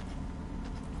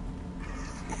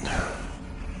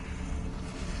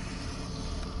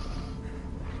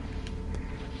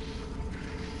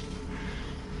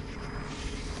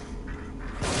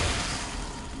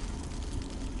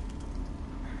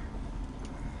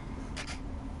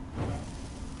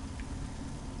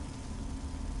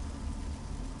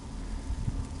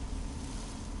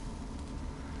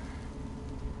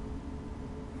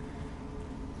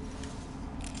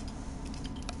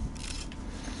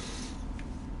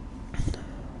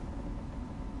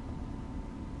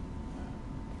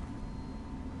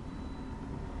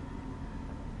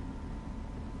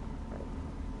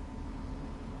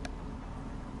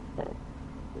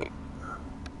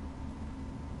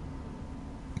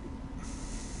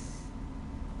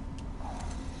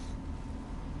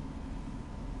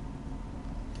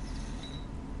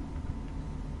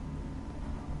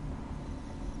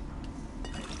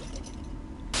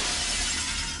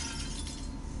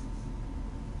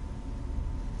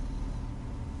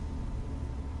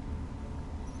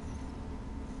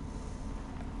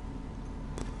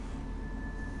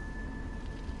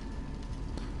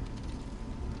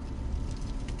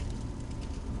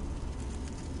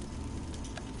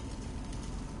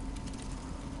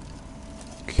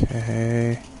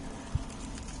 Okay.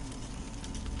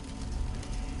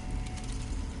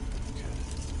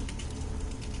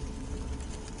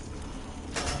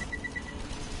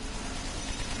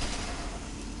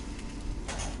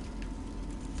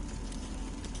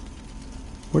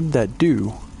 What did that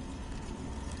do?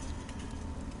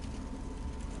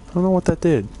 I don't know what that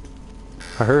did.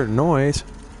 I heard a noise.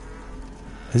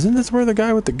 Isn't this where the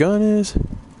guy with the gun is?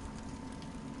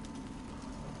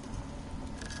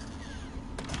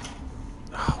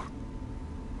 Oh.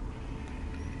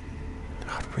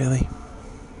 God, really?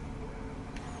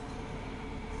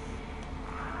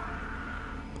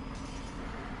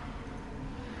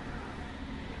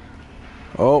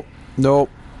 Oh, nope.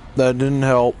 That didn't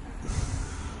help.